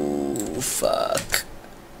no! Fuck.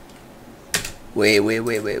 Wait.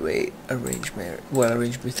 Arrange marriage. Well,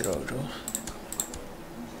 arrange betrothal.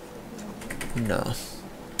 No.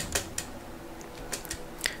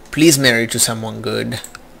 Please marry to someone good.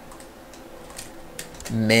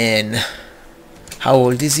 Man. How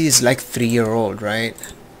old is he? He's like 3-year-old, right?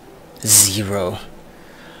 0.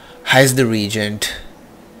 High's the regent.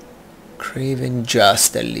 Craven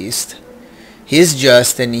just at least. He's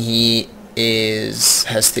just and he has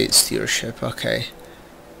state stewardship. Okay.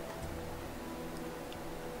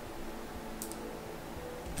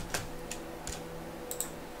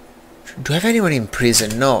 Do I have anyone in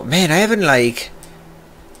prison? No. Man, I haven't like...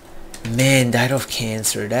 Man, died of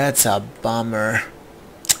cancer. That's a bummer.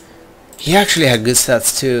 He actually had good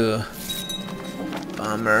stats too.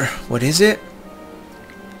 Bummer. What is it?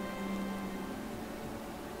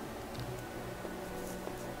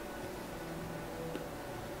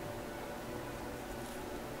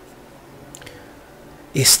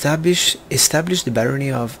 Establish the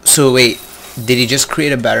barony of... So wait, did he just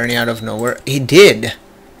create a barony out of nowhere? He did.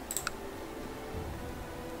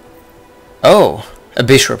 Oh, a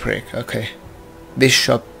bishopric. Okay,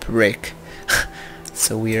 bishopric.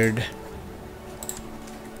 So weird.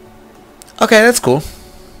 Okay, that's cool.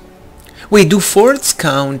 Wait, do forts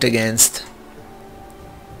count against...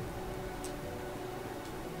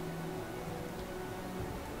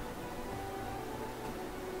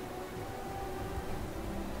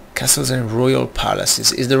 Castles and royal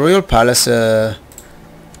palaces. Is the royal palace a...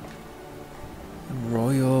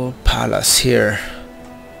 Royal palace here?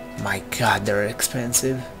 My god, they're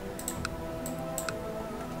expensive.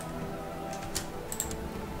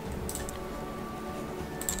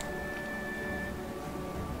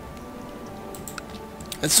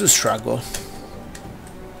 Let's do struggle.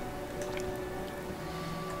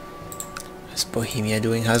 How's Bohemia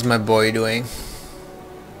doing? How's my boy doing?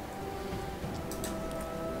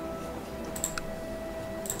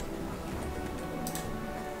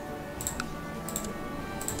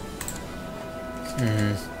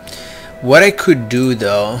 What I could do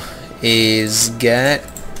though is get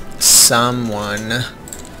someone,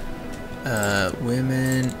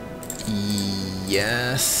 women,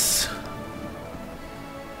 yes,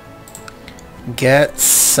 get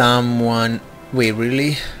someone, wait,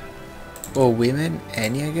 really? Oh, women,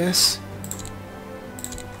 any, I guess.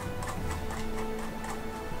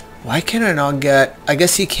 Why can I not get, I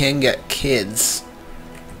guess you can get kids.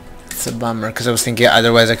 It's a bummer because I was thinking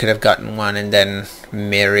otherwise I could have gotten one and then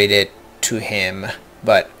married it to him,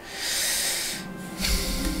 but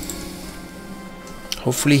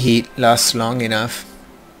hopefully he lasts long enough.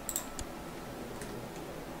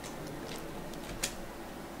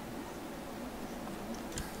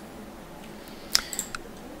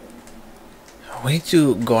 We need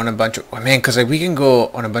to go on a bunch of... Oh man, because like we can go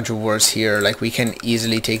on a bunch of wars here. Like we can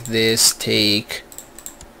easily take this, take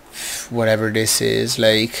whatever this is,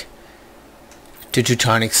 like to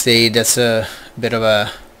Teutonic State. That's a bit of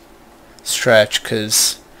a stretch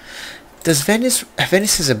because does Venice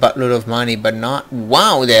has a buttload of money but not...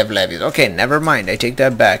 Wow, they have levies. Okay, never mind, I take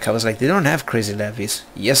that back. I was like, they don't have crazy levies.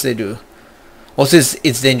 Yes, they do. Also,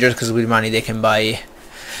 it's dangerous because with money they can buy...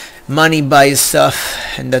 Money buys stuff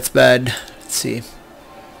and that's bad. Let's see.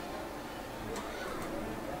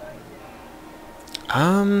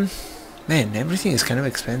 Man, everything is kind of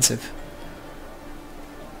expensive.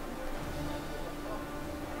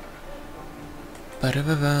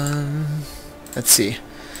 Let's see.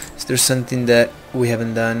 Is there something that we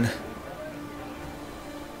haven't done?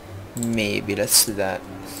 Maybe let's do that.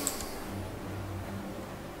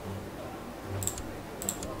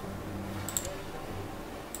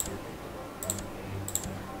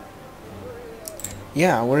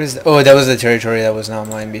 Yeah, where is oh, that was the territory that was not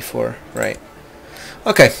mine before, right?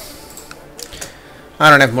 Okay. I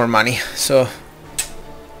don't have more money, so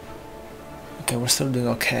okay, we're still doing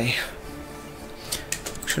okay.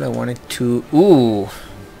 Actually, I wanted to... Ooh.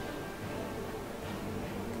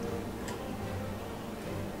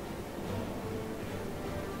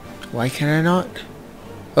 Why can I not?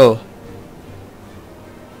 Oh.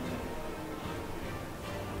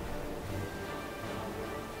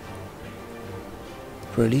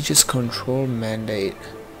 Religious control mandate.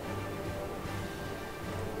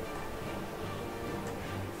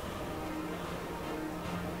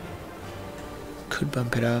 Could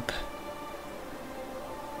bump it up.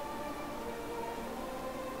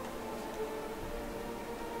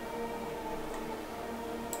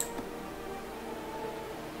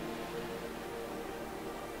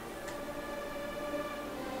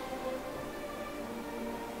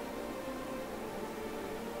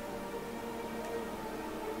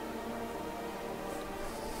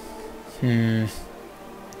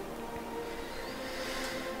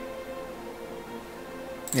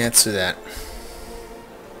 Yeah, let's do that.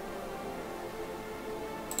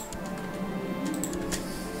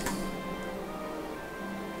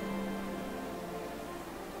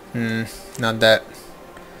 Not that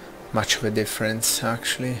much of a difference,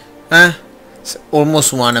 actually. It's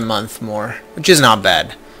almost one a month more, which is not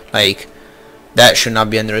bad. Like, that should not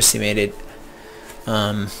be underestimated.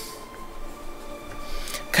 God,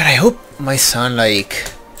 I hope my son,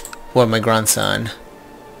 like, well, my grandson,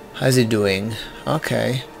 how's he doing?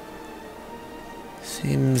 Okay.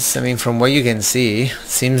 Seems, I mean, from what you can see,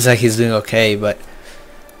 seems like he's doing okay, but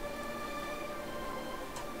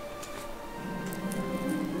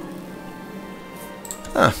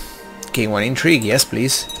gain one intrigue, yes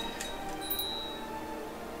please.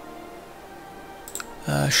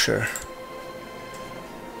 Sure.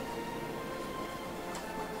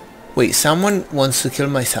 Wait, someone wants to kill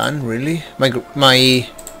my son? Really?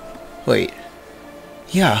 Wait.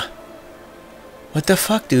 Yeah. What the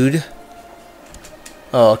fuck, dude?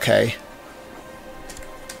 Oh, okay.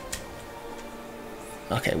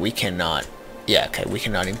 Okay, we cannot. Yeah, okay, we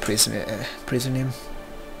cannot imprison him.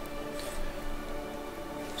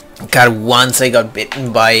 God, once I got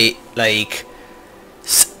bitten by, like,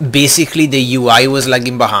 basically the UI was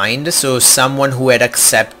lagging behind, so someone who had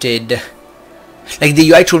accepted, like,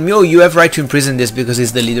 the UI told me, oh, you have right to imprison this because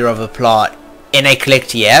he's the leader of a plot, and I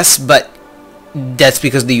clicked yes, but that's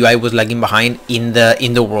because the UI was lagging behind in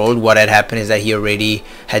the world. What had happened is that he already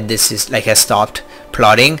had this, like, has stopped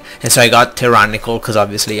plotting, and so I got tyrannical because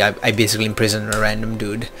obviously I basically imprisoned a random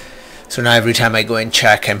dude. So now every time I go and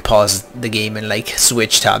check and pause the game and, like,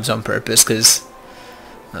 switch tabs on purpose because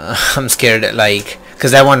I'm scared that, like,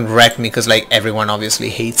 because that one wrecked me because, like, everyone obviously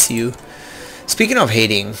hates you. Speaking of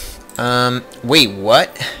hating, wait,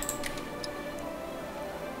 what?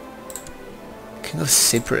 King of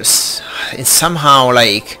Cyprus. It's somehow,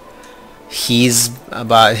 like, he's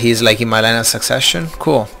like in my line of succession.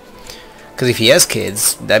 Cool. Because if he has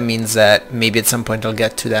kids, that means that maybe at some point I'll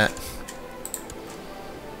get to that.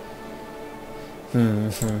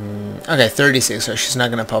 Okay, 36, so she's not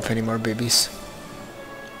gonna pop any more babies.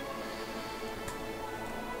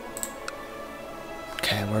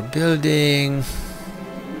 Okay, we're building.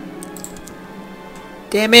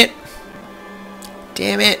 Damn it!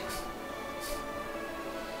 Damn it!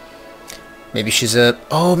 Maybe she's a...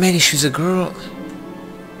 Oh, maybe she's a girl.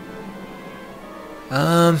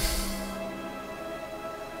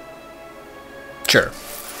 Sure.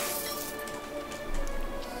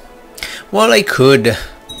 Well, I could.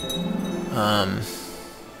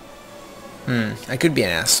 I could be an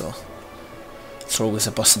asshole. It's always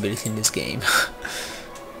a possibility in this game.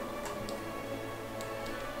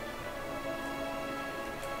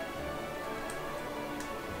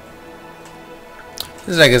 This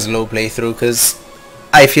is like a slow playthrough because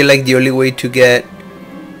I feel like the only way to get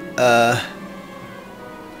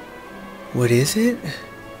what is it?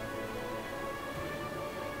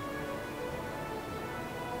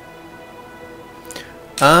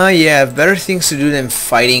 Yeah, I have better things to do than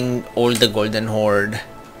fighting all the Golden Horde.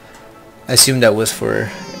 I assume that was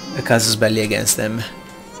for a casus belli against them.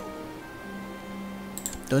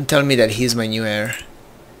 Don't tell me that he's my new heir.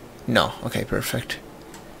 No, okay, perfect.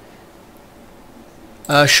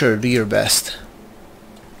 Sure, do your best.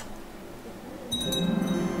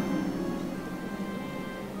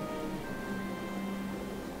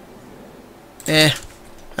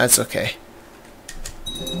 That's okay.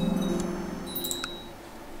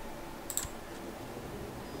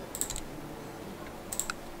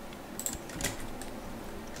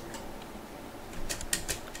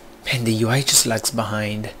 And the UI just lags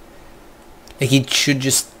behind. Like, it should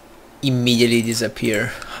just immediately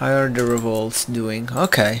disappear. How are the revolts doing?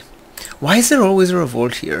 Okay. Why is there always a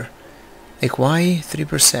revolt here? Like, why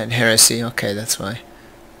 3%? Heresy. Okay, that's why.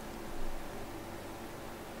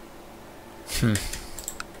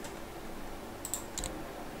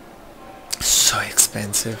 So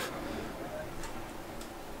expensive.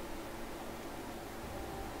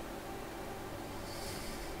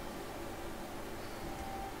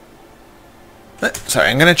 Sorry,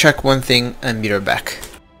 I'm gonna check one thing and be right back.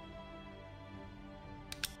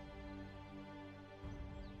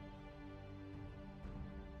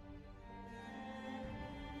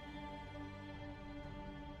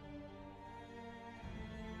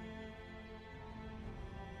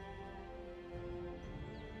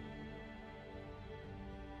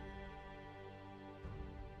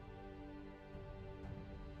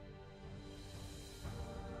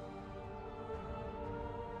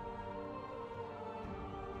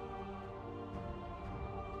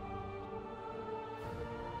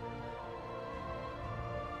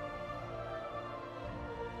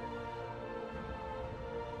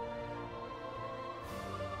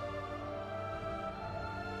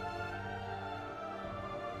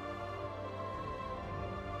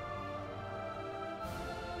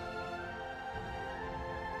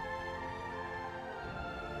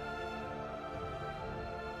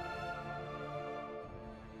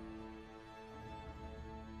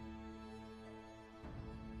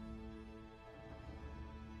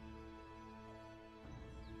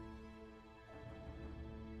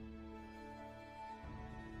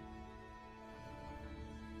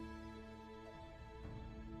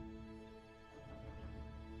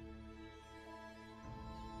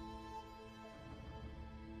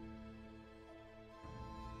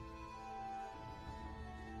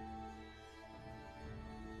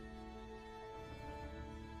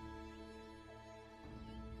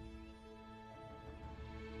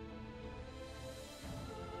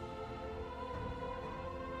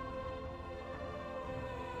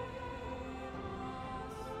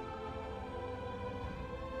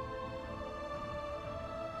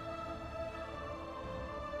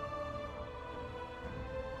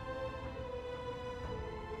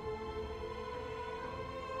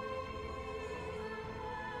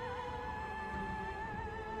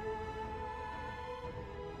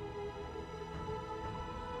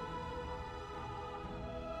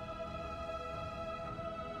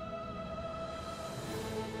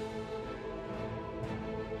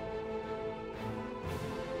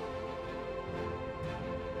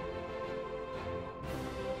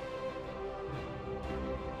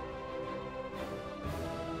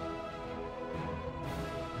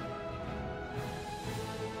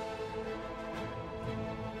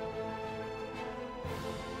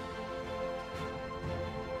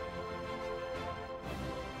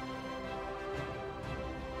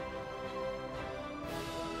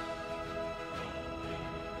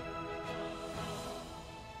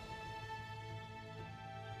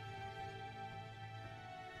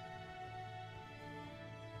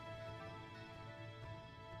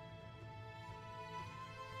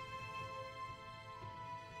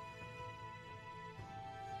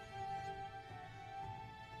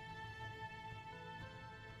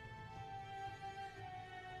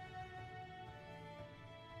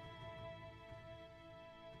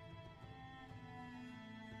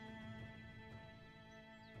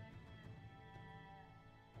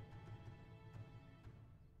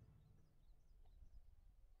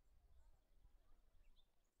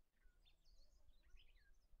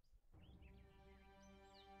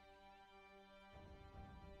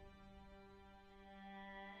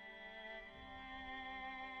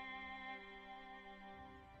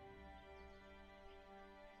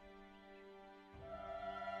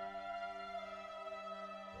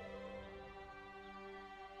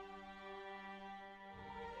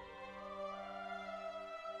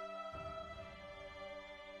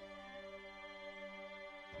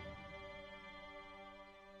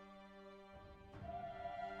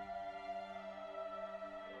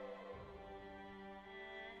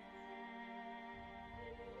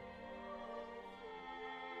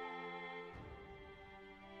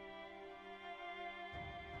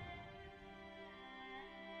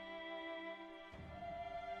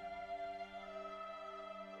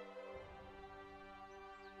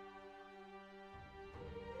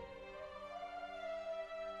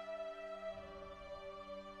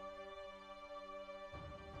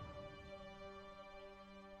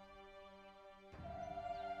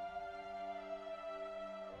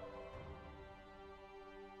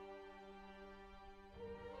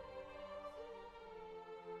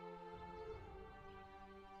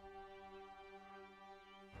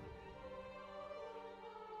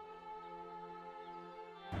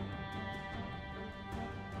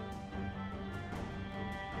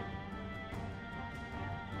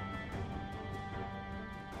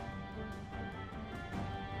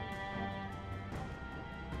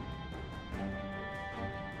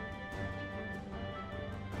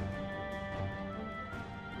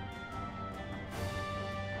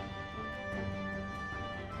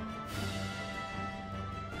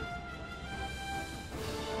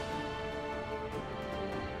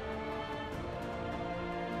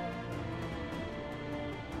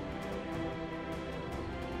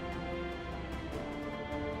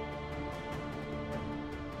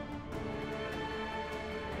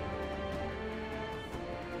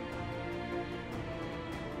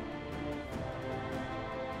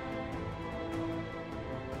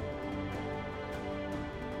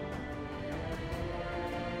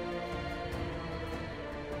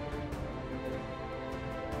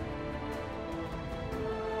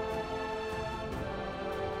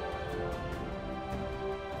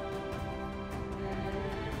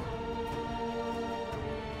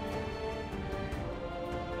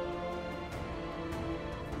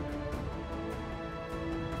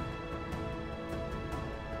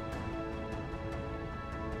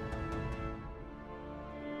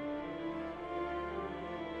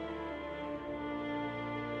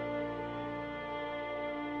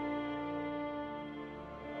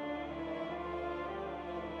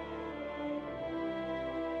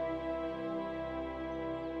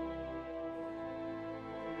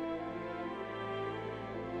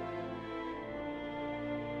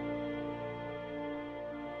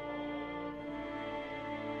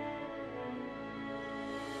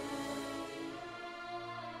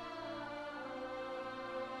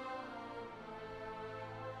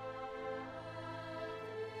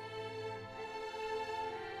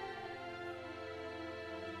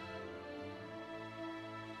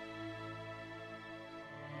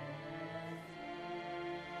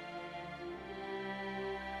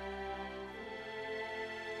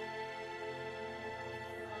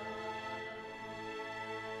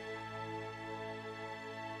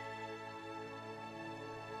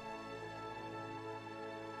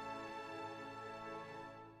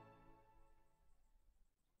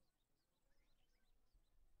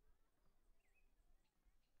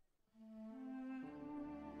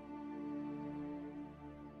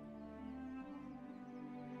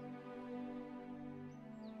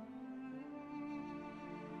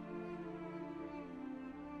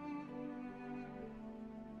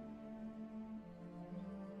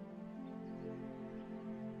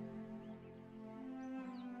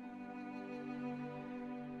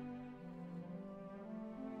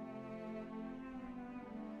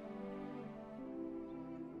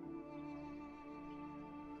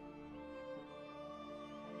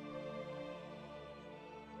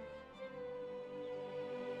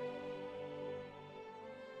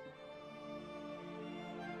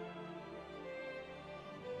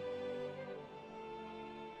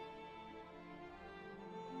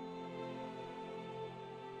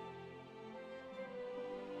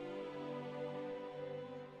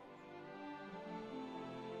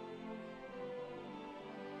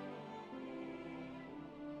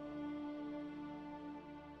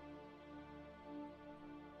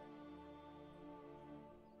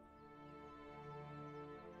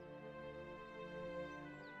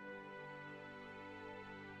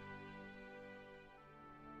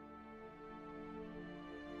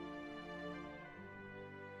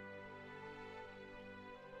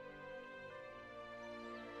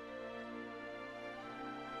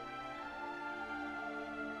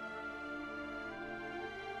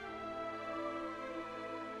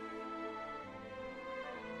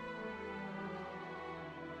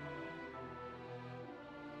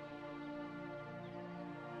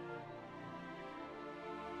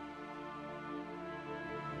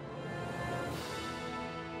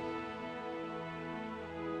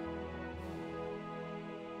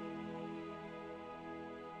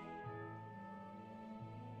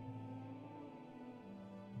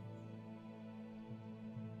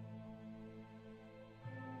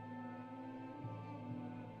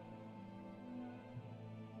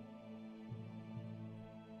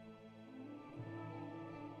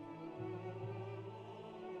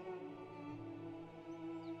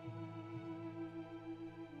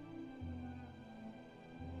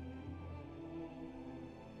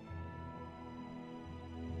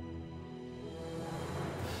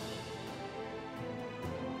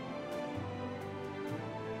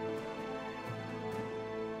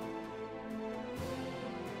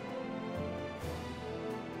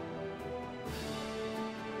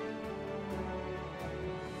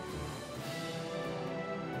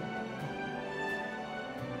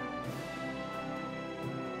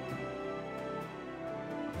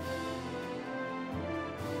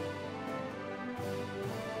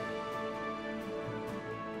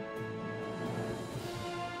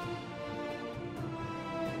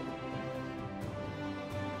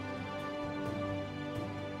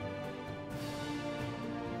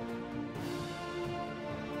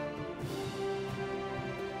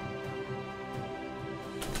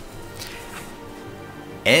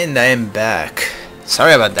 And I am back.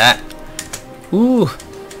 Sorry about that. Ooh,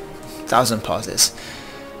 1,000 pauses.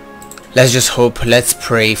 Let's just hope, let's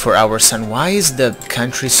pray for our son. Why is the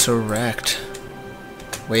country so wrecked?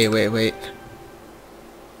 Wait.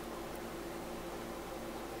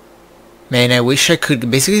 Man, I wish I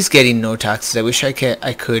could, basically he's getting no taxes. I wish I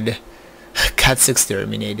could Cat 6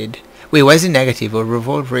 terminated. Wait, why is it negative? Or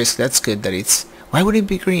revolt risk, that's good that it's, why would it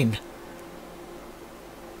be green?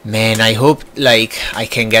 Man, I hope like I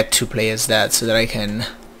can get to play as that so that I can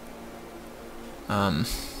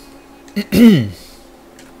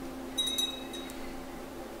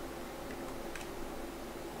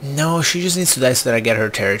no, she just needs to die so that I get her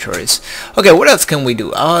territories. Okay, what else can we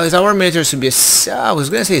do? Is our military should be I was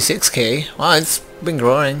gonna say 6k. Wow, it's been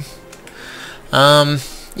growing. Yeah,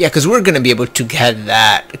 because we're gonna be able to get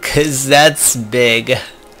that, because that's big.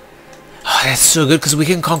 Oh, that's so good, because we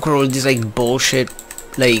can conquer all these like bullshit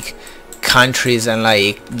like countries and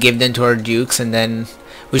like give them to our dukes, and then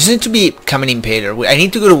we just need to become an impaler. I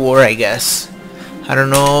need to go to war, I guess. I don't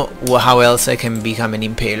know how else I can become an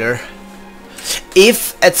impaler.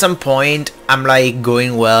 If at some point I'm like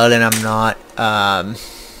going well and I'm not okay,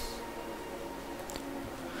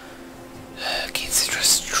 it's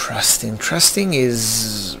just trusting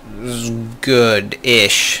is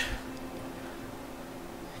good-ish.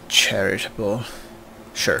 Charitable,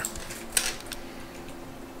 sure.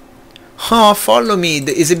 Oh, follow me.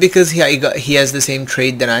 Is it because he has the same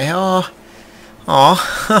trade than I have? Oh,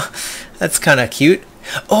 that's kind of cute.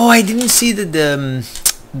 Oh, I didn't see that the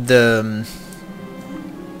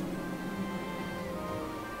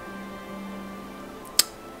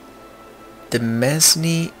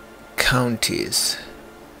Mesny counties.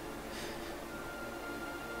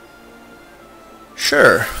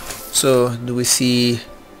 Sure. So do we see?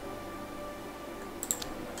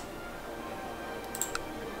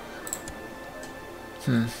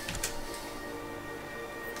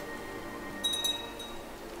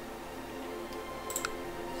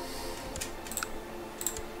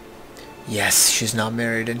 Yes, she's not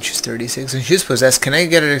married and she's 36 and she's possessed. Can I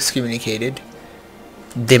get her excommunicated?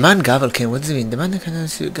 Demand Gavelkin. What does it mean? Demand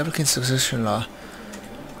Gavelkin succession law.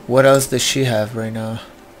 What else does she have right now?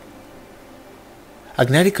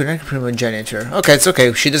 Agnatic connected primogeniture. Okay, it's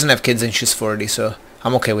okay. She doesn't have kids and she's 40, so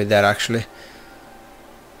I'm okay with that actually.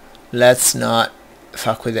 Let's not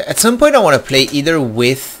fuck with it. At some point I want to play either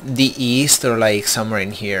with the East or like somewhere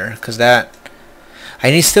in here, because that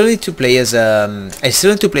still need to play as I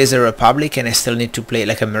still need to play as a republic, and I still need to play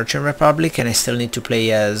like a merchant republic, and I still need to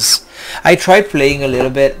play as, I tried playing a little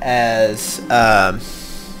bit as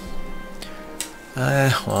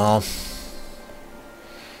well,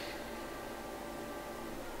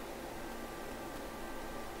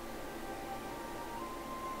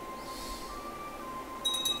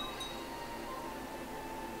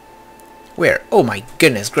 where? Oh my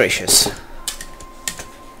goodness gracious.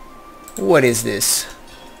 What is this?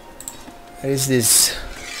 What is this?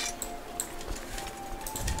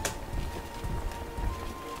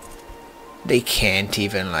 They can't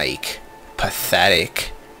even, like,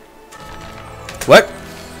 pathetic. What?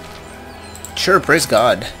 Sure, praise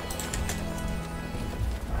God.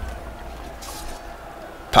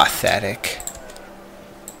 Pathetic.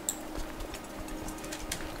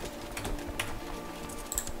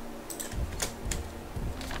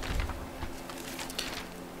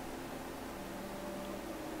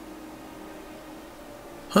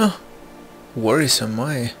 Huh? Worrisome,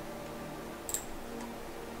 why?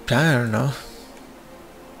 I don't know.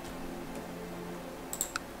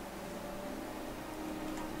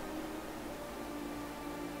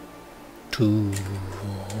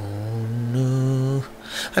 No.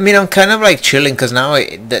 I mean, I'm kind of like chilling because now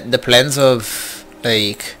the plans of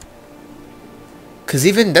like, because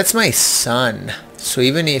even that's my son, so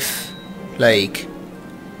even if like,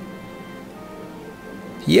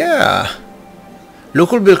 yeah.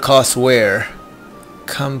 Local bill costs where?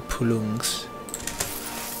 Kampulungs.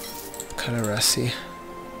 Kalarasi.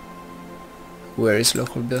 Where is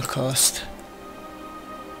local bill cost?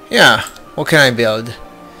 Yeah, what can I build?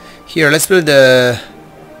 Here, let's build the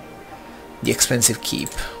expensive keep.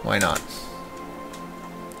 Why not?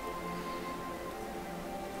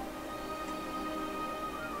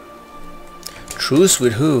 Truce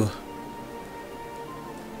with who?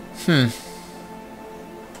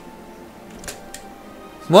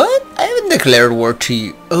 What? I haven't declared war to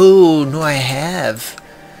you. Oh, no, I have.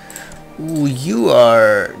 Ooh, you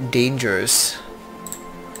are dangerous.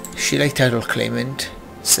 She like title claimant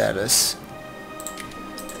status.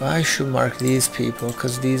 I should mark these people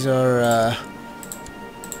because these are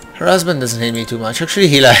her husband doesn't hate me too much. Actually,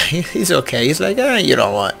 he's okay. He's like, you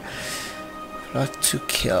know what? Plot to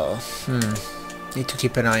kill. Need to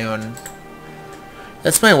keep an eye on.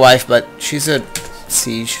 That's my wife, but she's a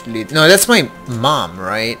siege lead. No, that's my mom,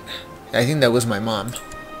 right? I think that was my mom.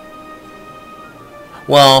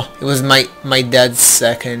 Well, it was my dad's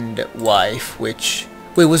second wife, which...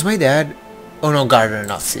 Wait, was my dad... Oh no, gardener,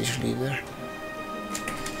 not siege leader.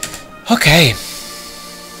 Okay.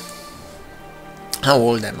 How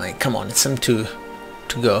old am I? Come on, it's time to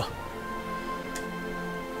go.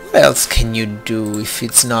 What else can you do if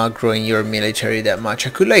it's not growing your military that much? I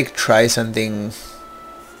could like try something...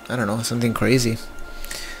 I don't know, something crazy.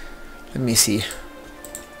 Let me see.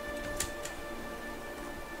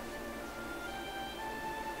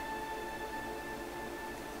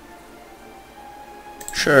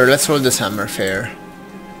 Sure, let's roll the summer fair.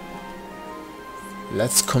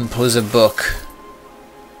 Let's compose a book.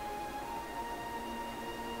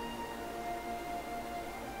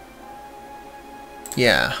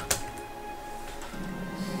 Yeah.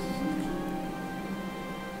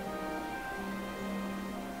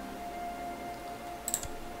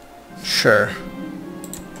 Sure.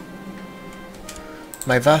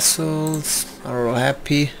 My vassals are all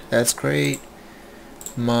happy. That's great.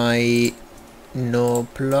 My no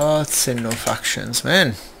plots and no factions.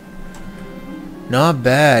 Man, not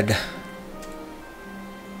bad.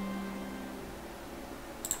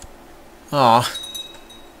 Aw.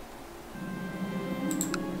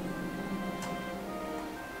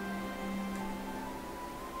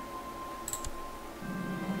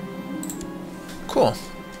 Cool.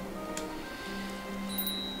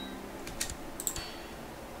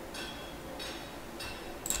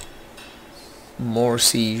 More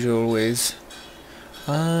siege always.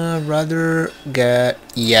 Rather get...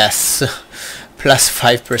 Yes. Plus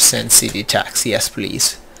 5% city tax. Yes,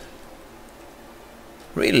 please.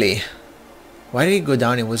 Really? Why did it go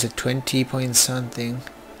down? It was at 20 point something.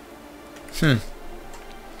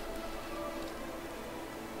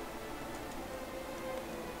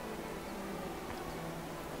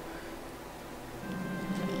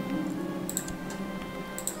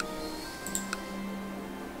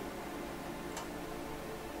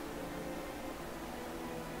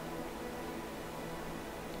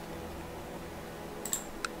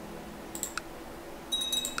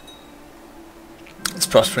 It's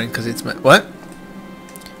prospering because it's my... What?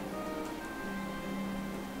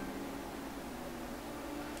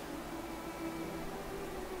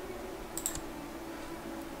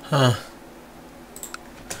 Huh.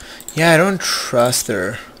 Yeah, I don't trust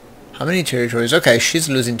her. How many territories? Okay, she's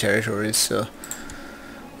losing territories, so...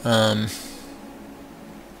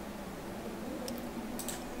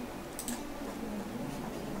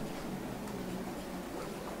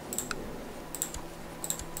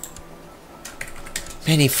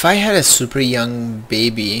 Man, if I had a super young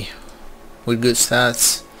baby with good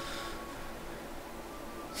stats,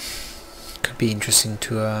 could be interesting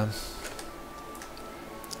to...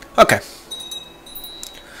 Okay.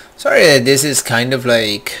 Sorry that this is kind of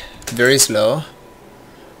like very slow.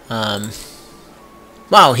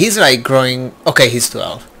 Wow, he's like growing... Okay, he's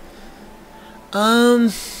 12.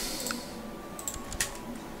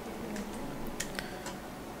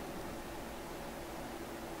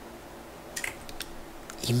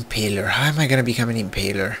 Impaler. How am I gonna become an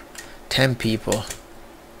impaler? 10 people.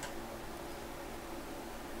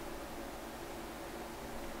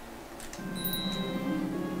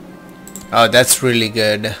 Oh, that's really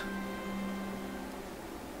good.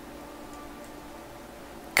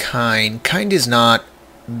 Kind is not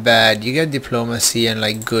bad. You get diplomacy and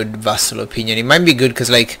like good vassal opinion. It might be good because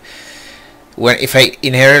like if I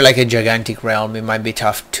inherit like a gigantic realm, it might be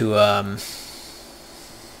tough to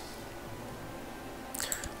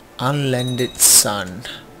unlended son.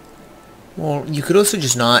 Well, you could also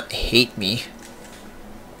just not hate me.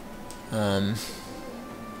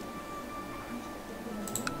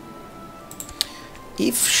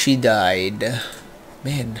 If she died,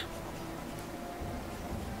 man,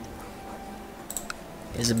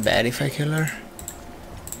 is it bad if I kill her?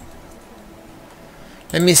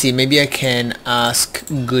 Let me see, maybe I can ask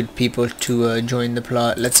good people to join the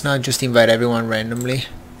plot. Let's not just invite everyone randomly.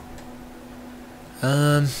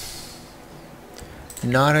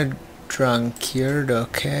 Not a drunkard,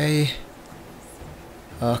 okay.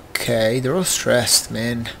 Okay, they're all stressed,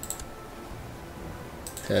 man.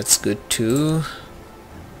 That's good too.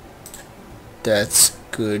 That's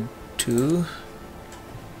good too.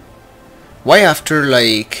 Why after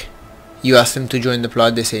like you ask them to join the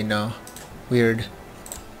plot they say no? Weird.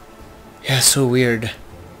 Yeah, so weird.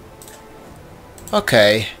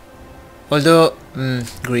 Okay. Although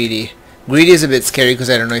greedy is a bit scary because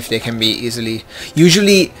I don't know if they can be easily...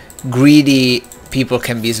 Usually greedy people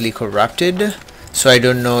can be easily corrupted. So I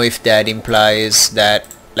don't know if that implies that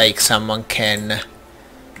like someone can,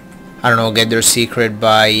 I don't know, get their secret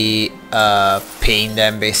by paying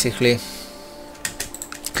them basically.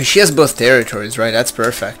 Because she has both territories, right? That's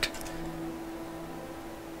perfect.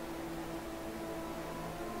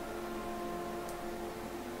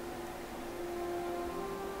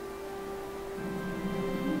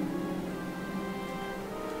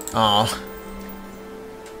 Oh.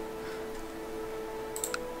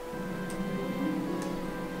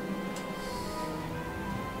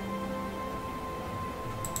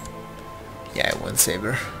 Yeah, I won't save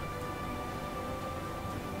her.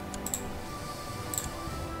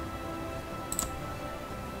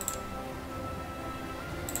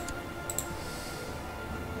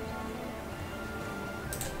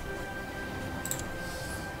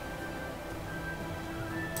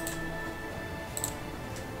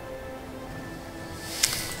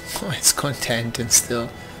 Oh, it's content and still.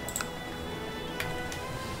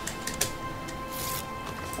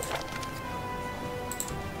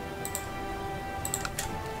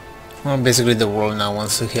 Well, basically the world now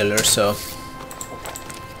wants to kill her, so...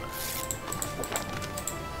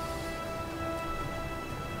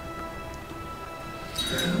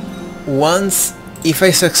 Once, if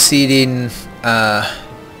I succeed in...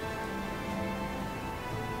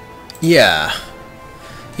 yeah.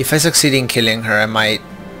 If I succeed in killing her, I might...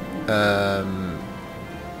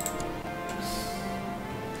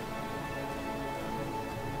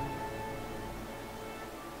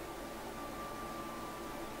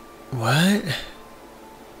 What?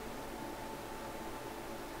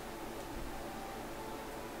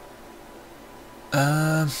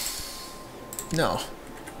 No.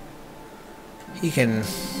 He can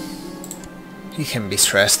be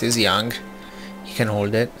stressed. He's young. He can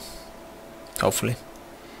hold it. Hopefully.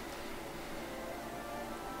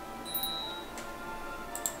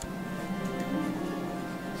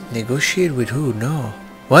 Negotiate with who? No.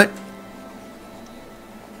 What?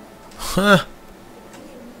 Huh.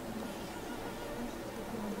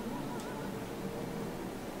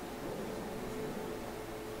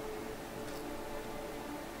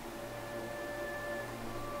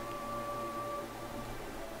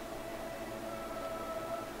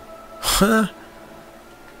 Huh.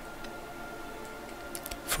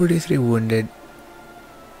 43 wounded.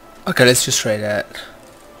 Okay, let's just try that.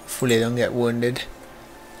 Hopefully I don't get wounded.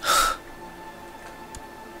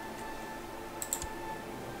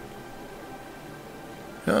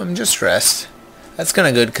 No, I'm just stressed. That's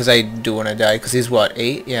kinda good because I do want to die. Because he's what,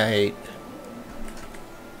 8? Yeah, 8.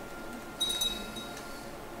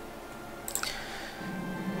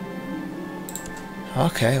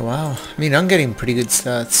 Okay, wow. I mean, I'm getting pretty good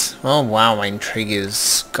stats. Oh, wow, my intrigue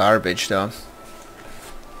is garbage, though.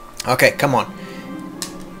 Okay, come on.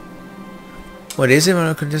 What is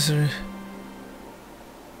it?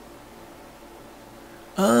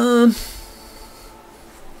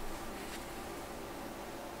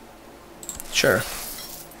 Sure.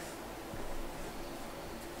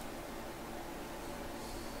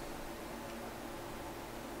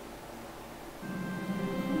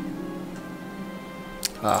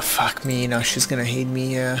 Oh, fuck me, now she's gonna hate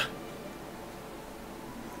me, yeah.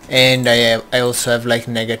 And I also have like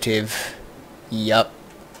negative, yup,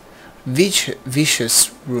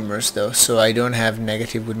 vicious rumors though, so I don't have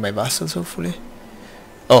negative with my vassals hopefully.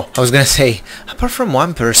 Oh, I was gonna say, apart from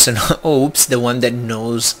one person, oh, oops, the one that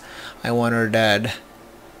knows I want her dead.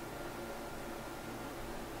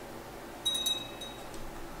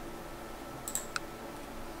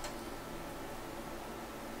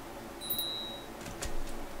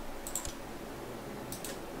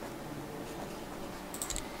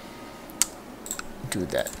 Do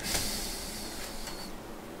that.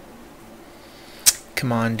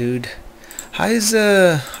 Come on, dude. How's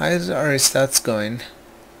our stats going?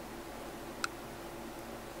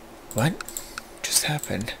 What just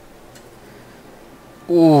happened?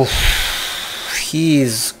 Ooh,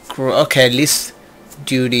 he's okay. At least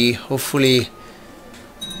duty. Hopefully.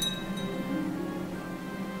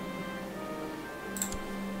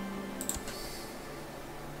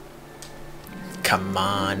 Come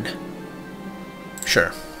on.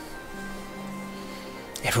 Sure.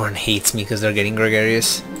 Everyone hates me because they're getting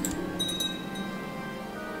gregarious.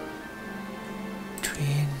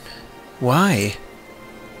 Why?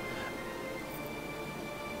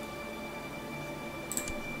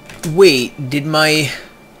 Wait, did my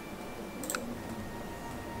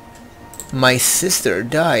sister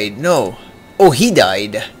died? No. Oh, he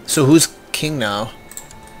died. So who's king now?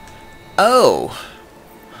 Oh.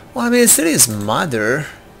 Well, I mean, it's still his mother.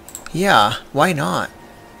 Yeah, why not?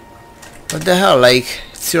 What the hell, like,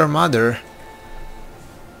 it's your mother.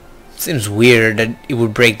 Seems weird that it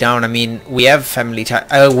would break down. I mean, we have family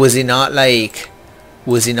tie. Was he not like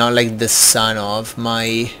the son of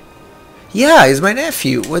my? Yeah, he's my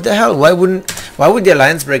nephew. What the hell? Why would the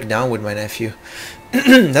alliance break down with my nephew?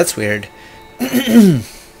 That's weird.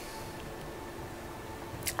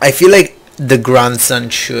 I feel like the grandson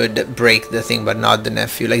should break the thing, but not the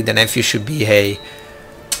nephew. Like the nephew should be, hey.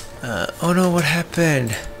 Oh no, what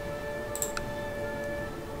happened?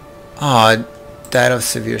 Oh, died of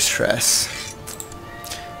severe stress.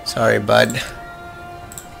 Sorry, bud.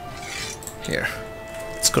 Here,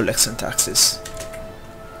 let's collect some taxes.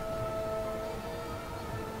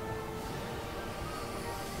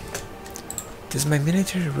 Does my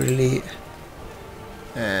military really...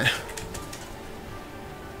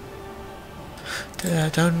 Dun,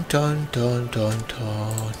 dun, dun, dun,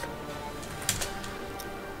 dun.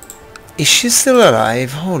 Is she still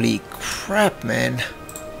alive? Holy crap, man.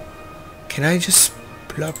 Can I just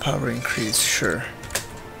blood power increase? Sure.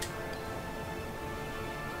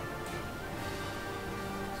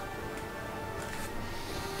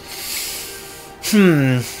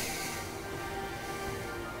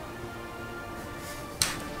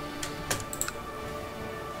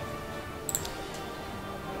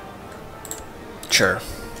 Sure.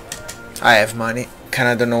 I have money.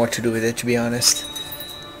 Kinda don't know what to do with it, to be honest.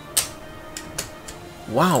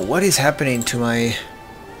 Wow, what is happening to my...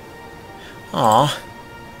 Aw.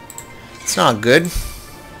 It's not good.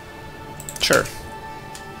 Sure.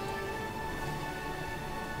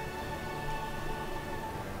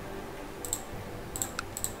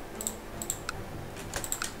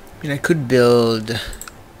 I mean, I could build...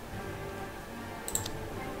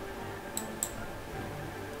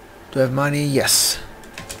 Do I have money? Yes.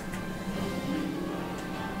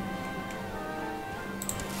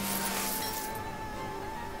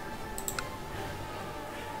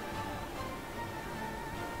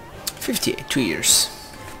 $58, 2 years.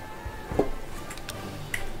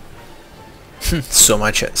 So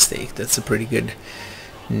much at stake. That's a pretty good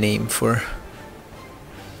name for...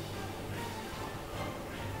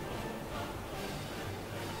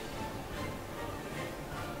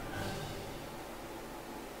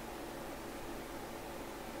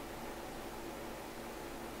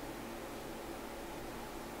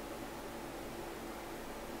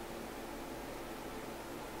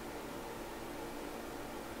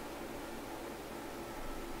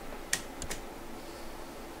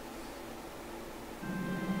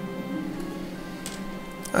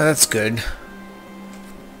 Oh, that's good.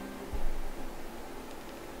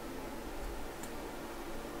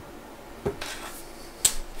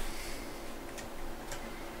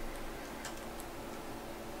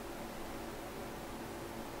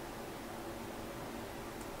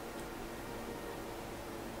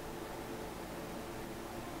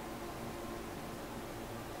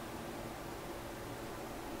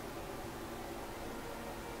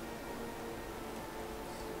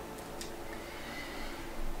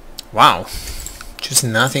 Wow, just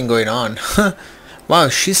nothing going on. Wow,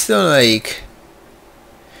 she's still like...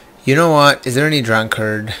 You know what? Is there any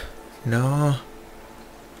drunkard? No.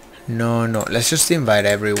 No, no. Let's just invite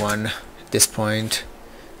everyone at this point.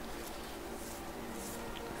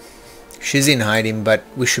 She's in hiding, but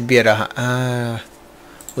we should be at a...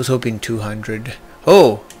 was hoping 200.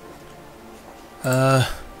 Oh! There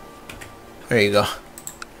you go.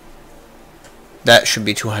 That should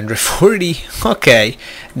be 240. Okay,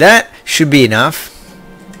 that should be enough.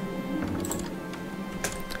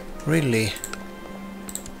 Really?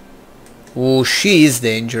 Oh, she is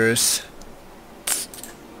dangerous.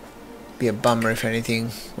 Be a bummer if anything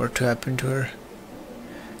were to happen to her.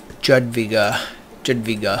 Jadviga.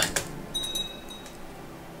 Jadviga.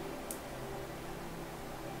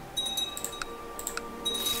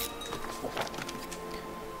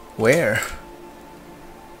 Where?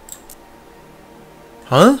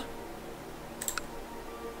 Huh?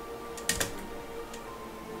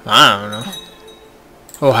 I don't know.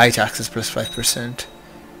 Oh, high taxes plus 5%.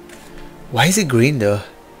 Why is it green though?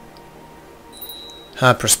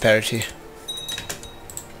 Ah, prosperity.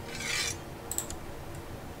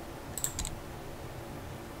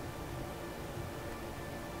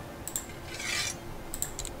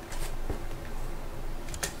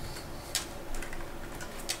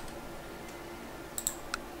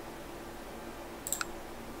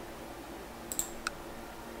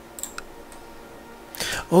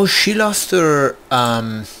 Oh, she lost her,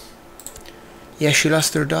 yeah, she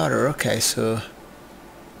lost her daughter. Okay, so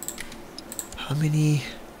how many?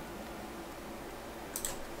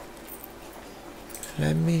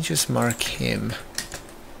 Let me just mark him.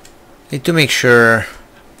 Need to make sure,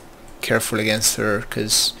 careful against her,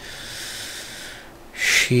 because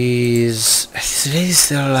This lady's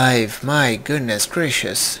still alive. My goodness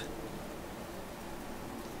gracious.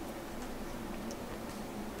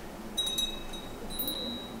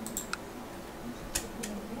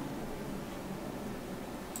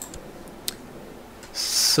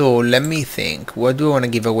 So let me think. What do I want to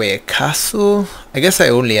give away? A castle? I guess I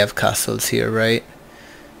only have castles here, right?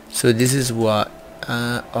 So this is what?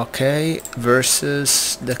 Okay.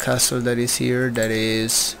 Versus the castle that is here. That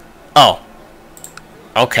is... Oh.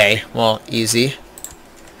 Okay. Well, easy.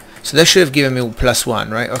 So that should have given me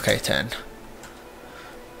 +1, right? Okay, 10.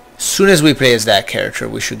 As soon as we play as that character,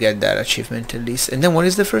 we should get that achievement at least. And then what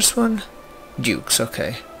is the first one? Dukes.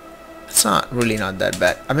 Okay. It's really not that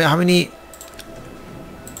bad. I mean, how many...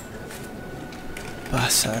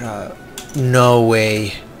 Basarab. No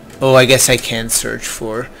way. Oh, I guess I can't search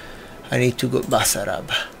for. I need to go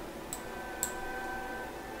Basarab.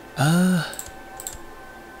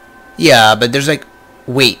 Yeah, but there's like...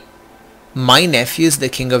 Wait. My nephew is the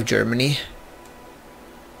king of Germany.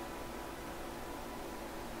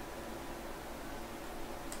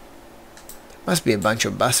 Must be a bunch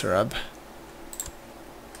of Basarab.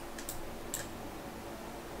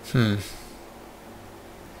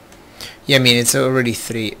 Yeah, I mean, it's already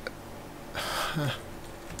 3.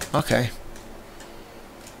 Okay.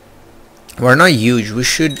 We're not huge. We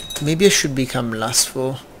should... Maybe I should become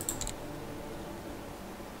lustful.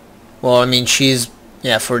 Well, I mean, she's...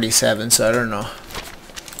 Yeah, 47, so I don't know.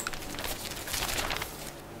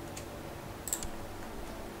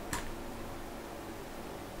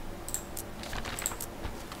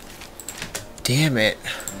 Damn it.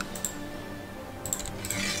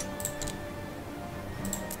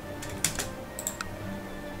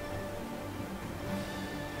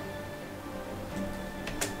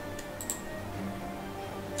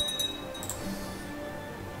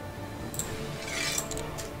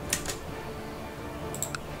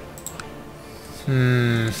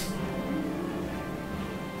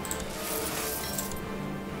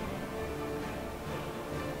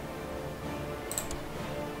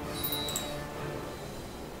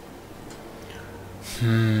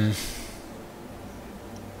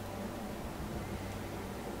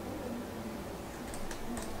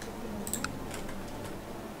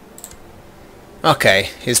 Okay,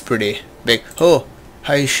 he's pretty big. Oh,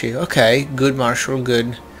 how is she? Okay, good marshal,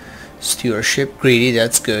 good stewardship, greedy,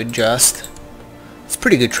 that's good, just. It's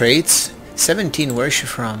pretty good traits. 17, where is she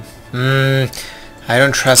from? I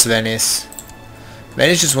don't trust Venice.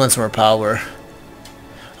 Venice just wants more power.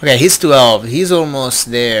 Okay, he's 12. He's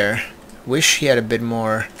almost there. Wish he had a bit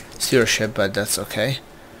more stewardship, but that's okay.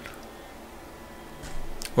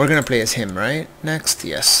 We're gonna play as him, right? Next,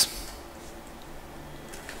 yes.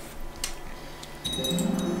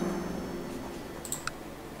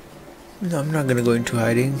 No, I'm not gonna go into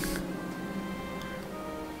hiding.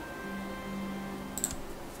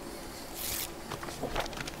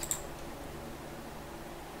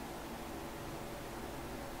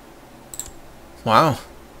 Wow.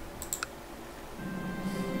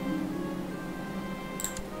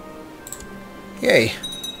 Yay.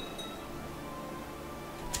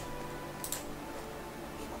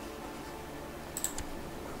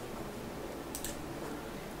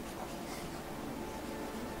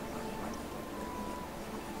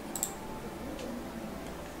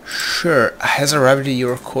 Sure, has arrived at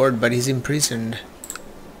your court, but he's imprisoned.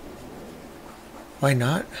 Why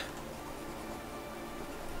not?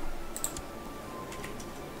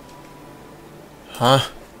 Huh?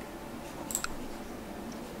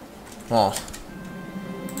 Oh.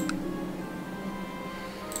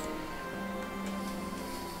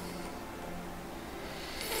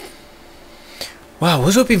 Wow, I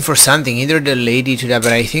was hoping for something, either the lady to that,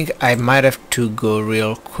 but I think I might have to go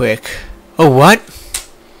real quick. Oh, what?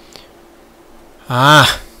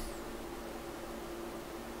 Ah.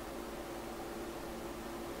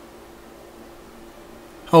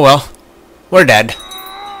 Oh well. We're dead.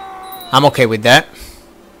 I'm okay with that.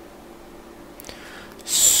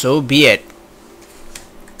 So be it.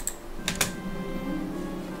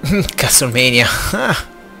 Castlemania.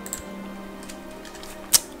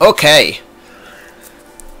 Okay.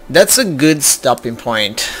 That's a good stopping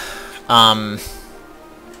point. That's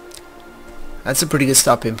a pretty good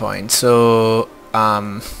stopping point. So,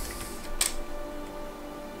 I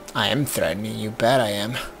am threatening you. Bet I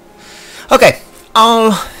am. Okay.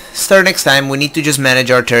 I'll start next time. We need to just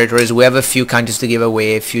manage our territories. We have a few countries to give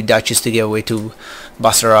away, a few duchies to give away to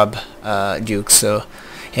Basarab Duke. So,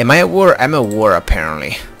 am I at war? I'm at war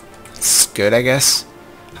apparently. It's good, I guess.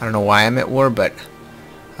 I don't know why I'm at war, but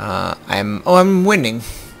I'm winning.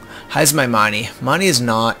 How's my money? Money is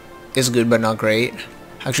good, but not great.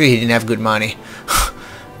 Actually, he didn't have good money.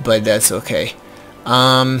 but that's okay.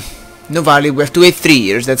 No value. We have to wait 3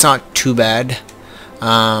 years. That's not too bad.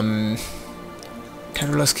 Title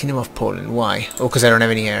lost Kingdom of Poland. Why? Oh, because I don't have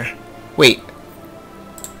any heir. Wait.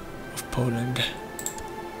 Of Poland.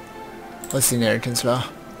 What's the inheritance law?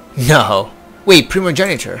 No. Wait,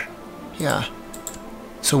 primogeniture. Yeah.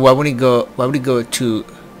 So why would he go? Why would he go to?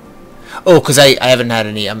 Oh, because I haven't had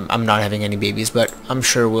any. I'm not having any babies, but I'm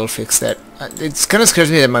sure we'll fix that. It kind of scares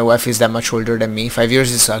me that my wife is that much older than me. 5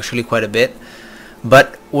 years is actually quite a bit.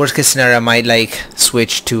 But worst case scenario, I might like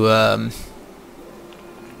switch to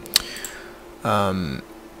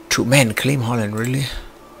man, claim Holland, really?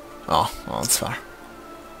 Oh, well, that's far.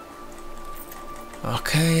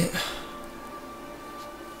 Okay.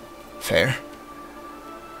 Fair.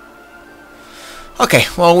 Okay,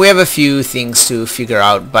 well, we have a few things to figure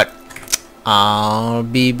out, but I'll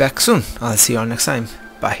be back soon. I'll see you all next time.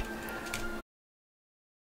 Bye.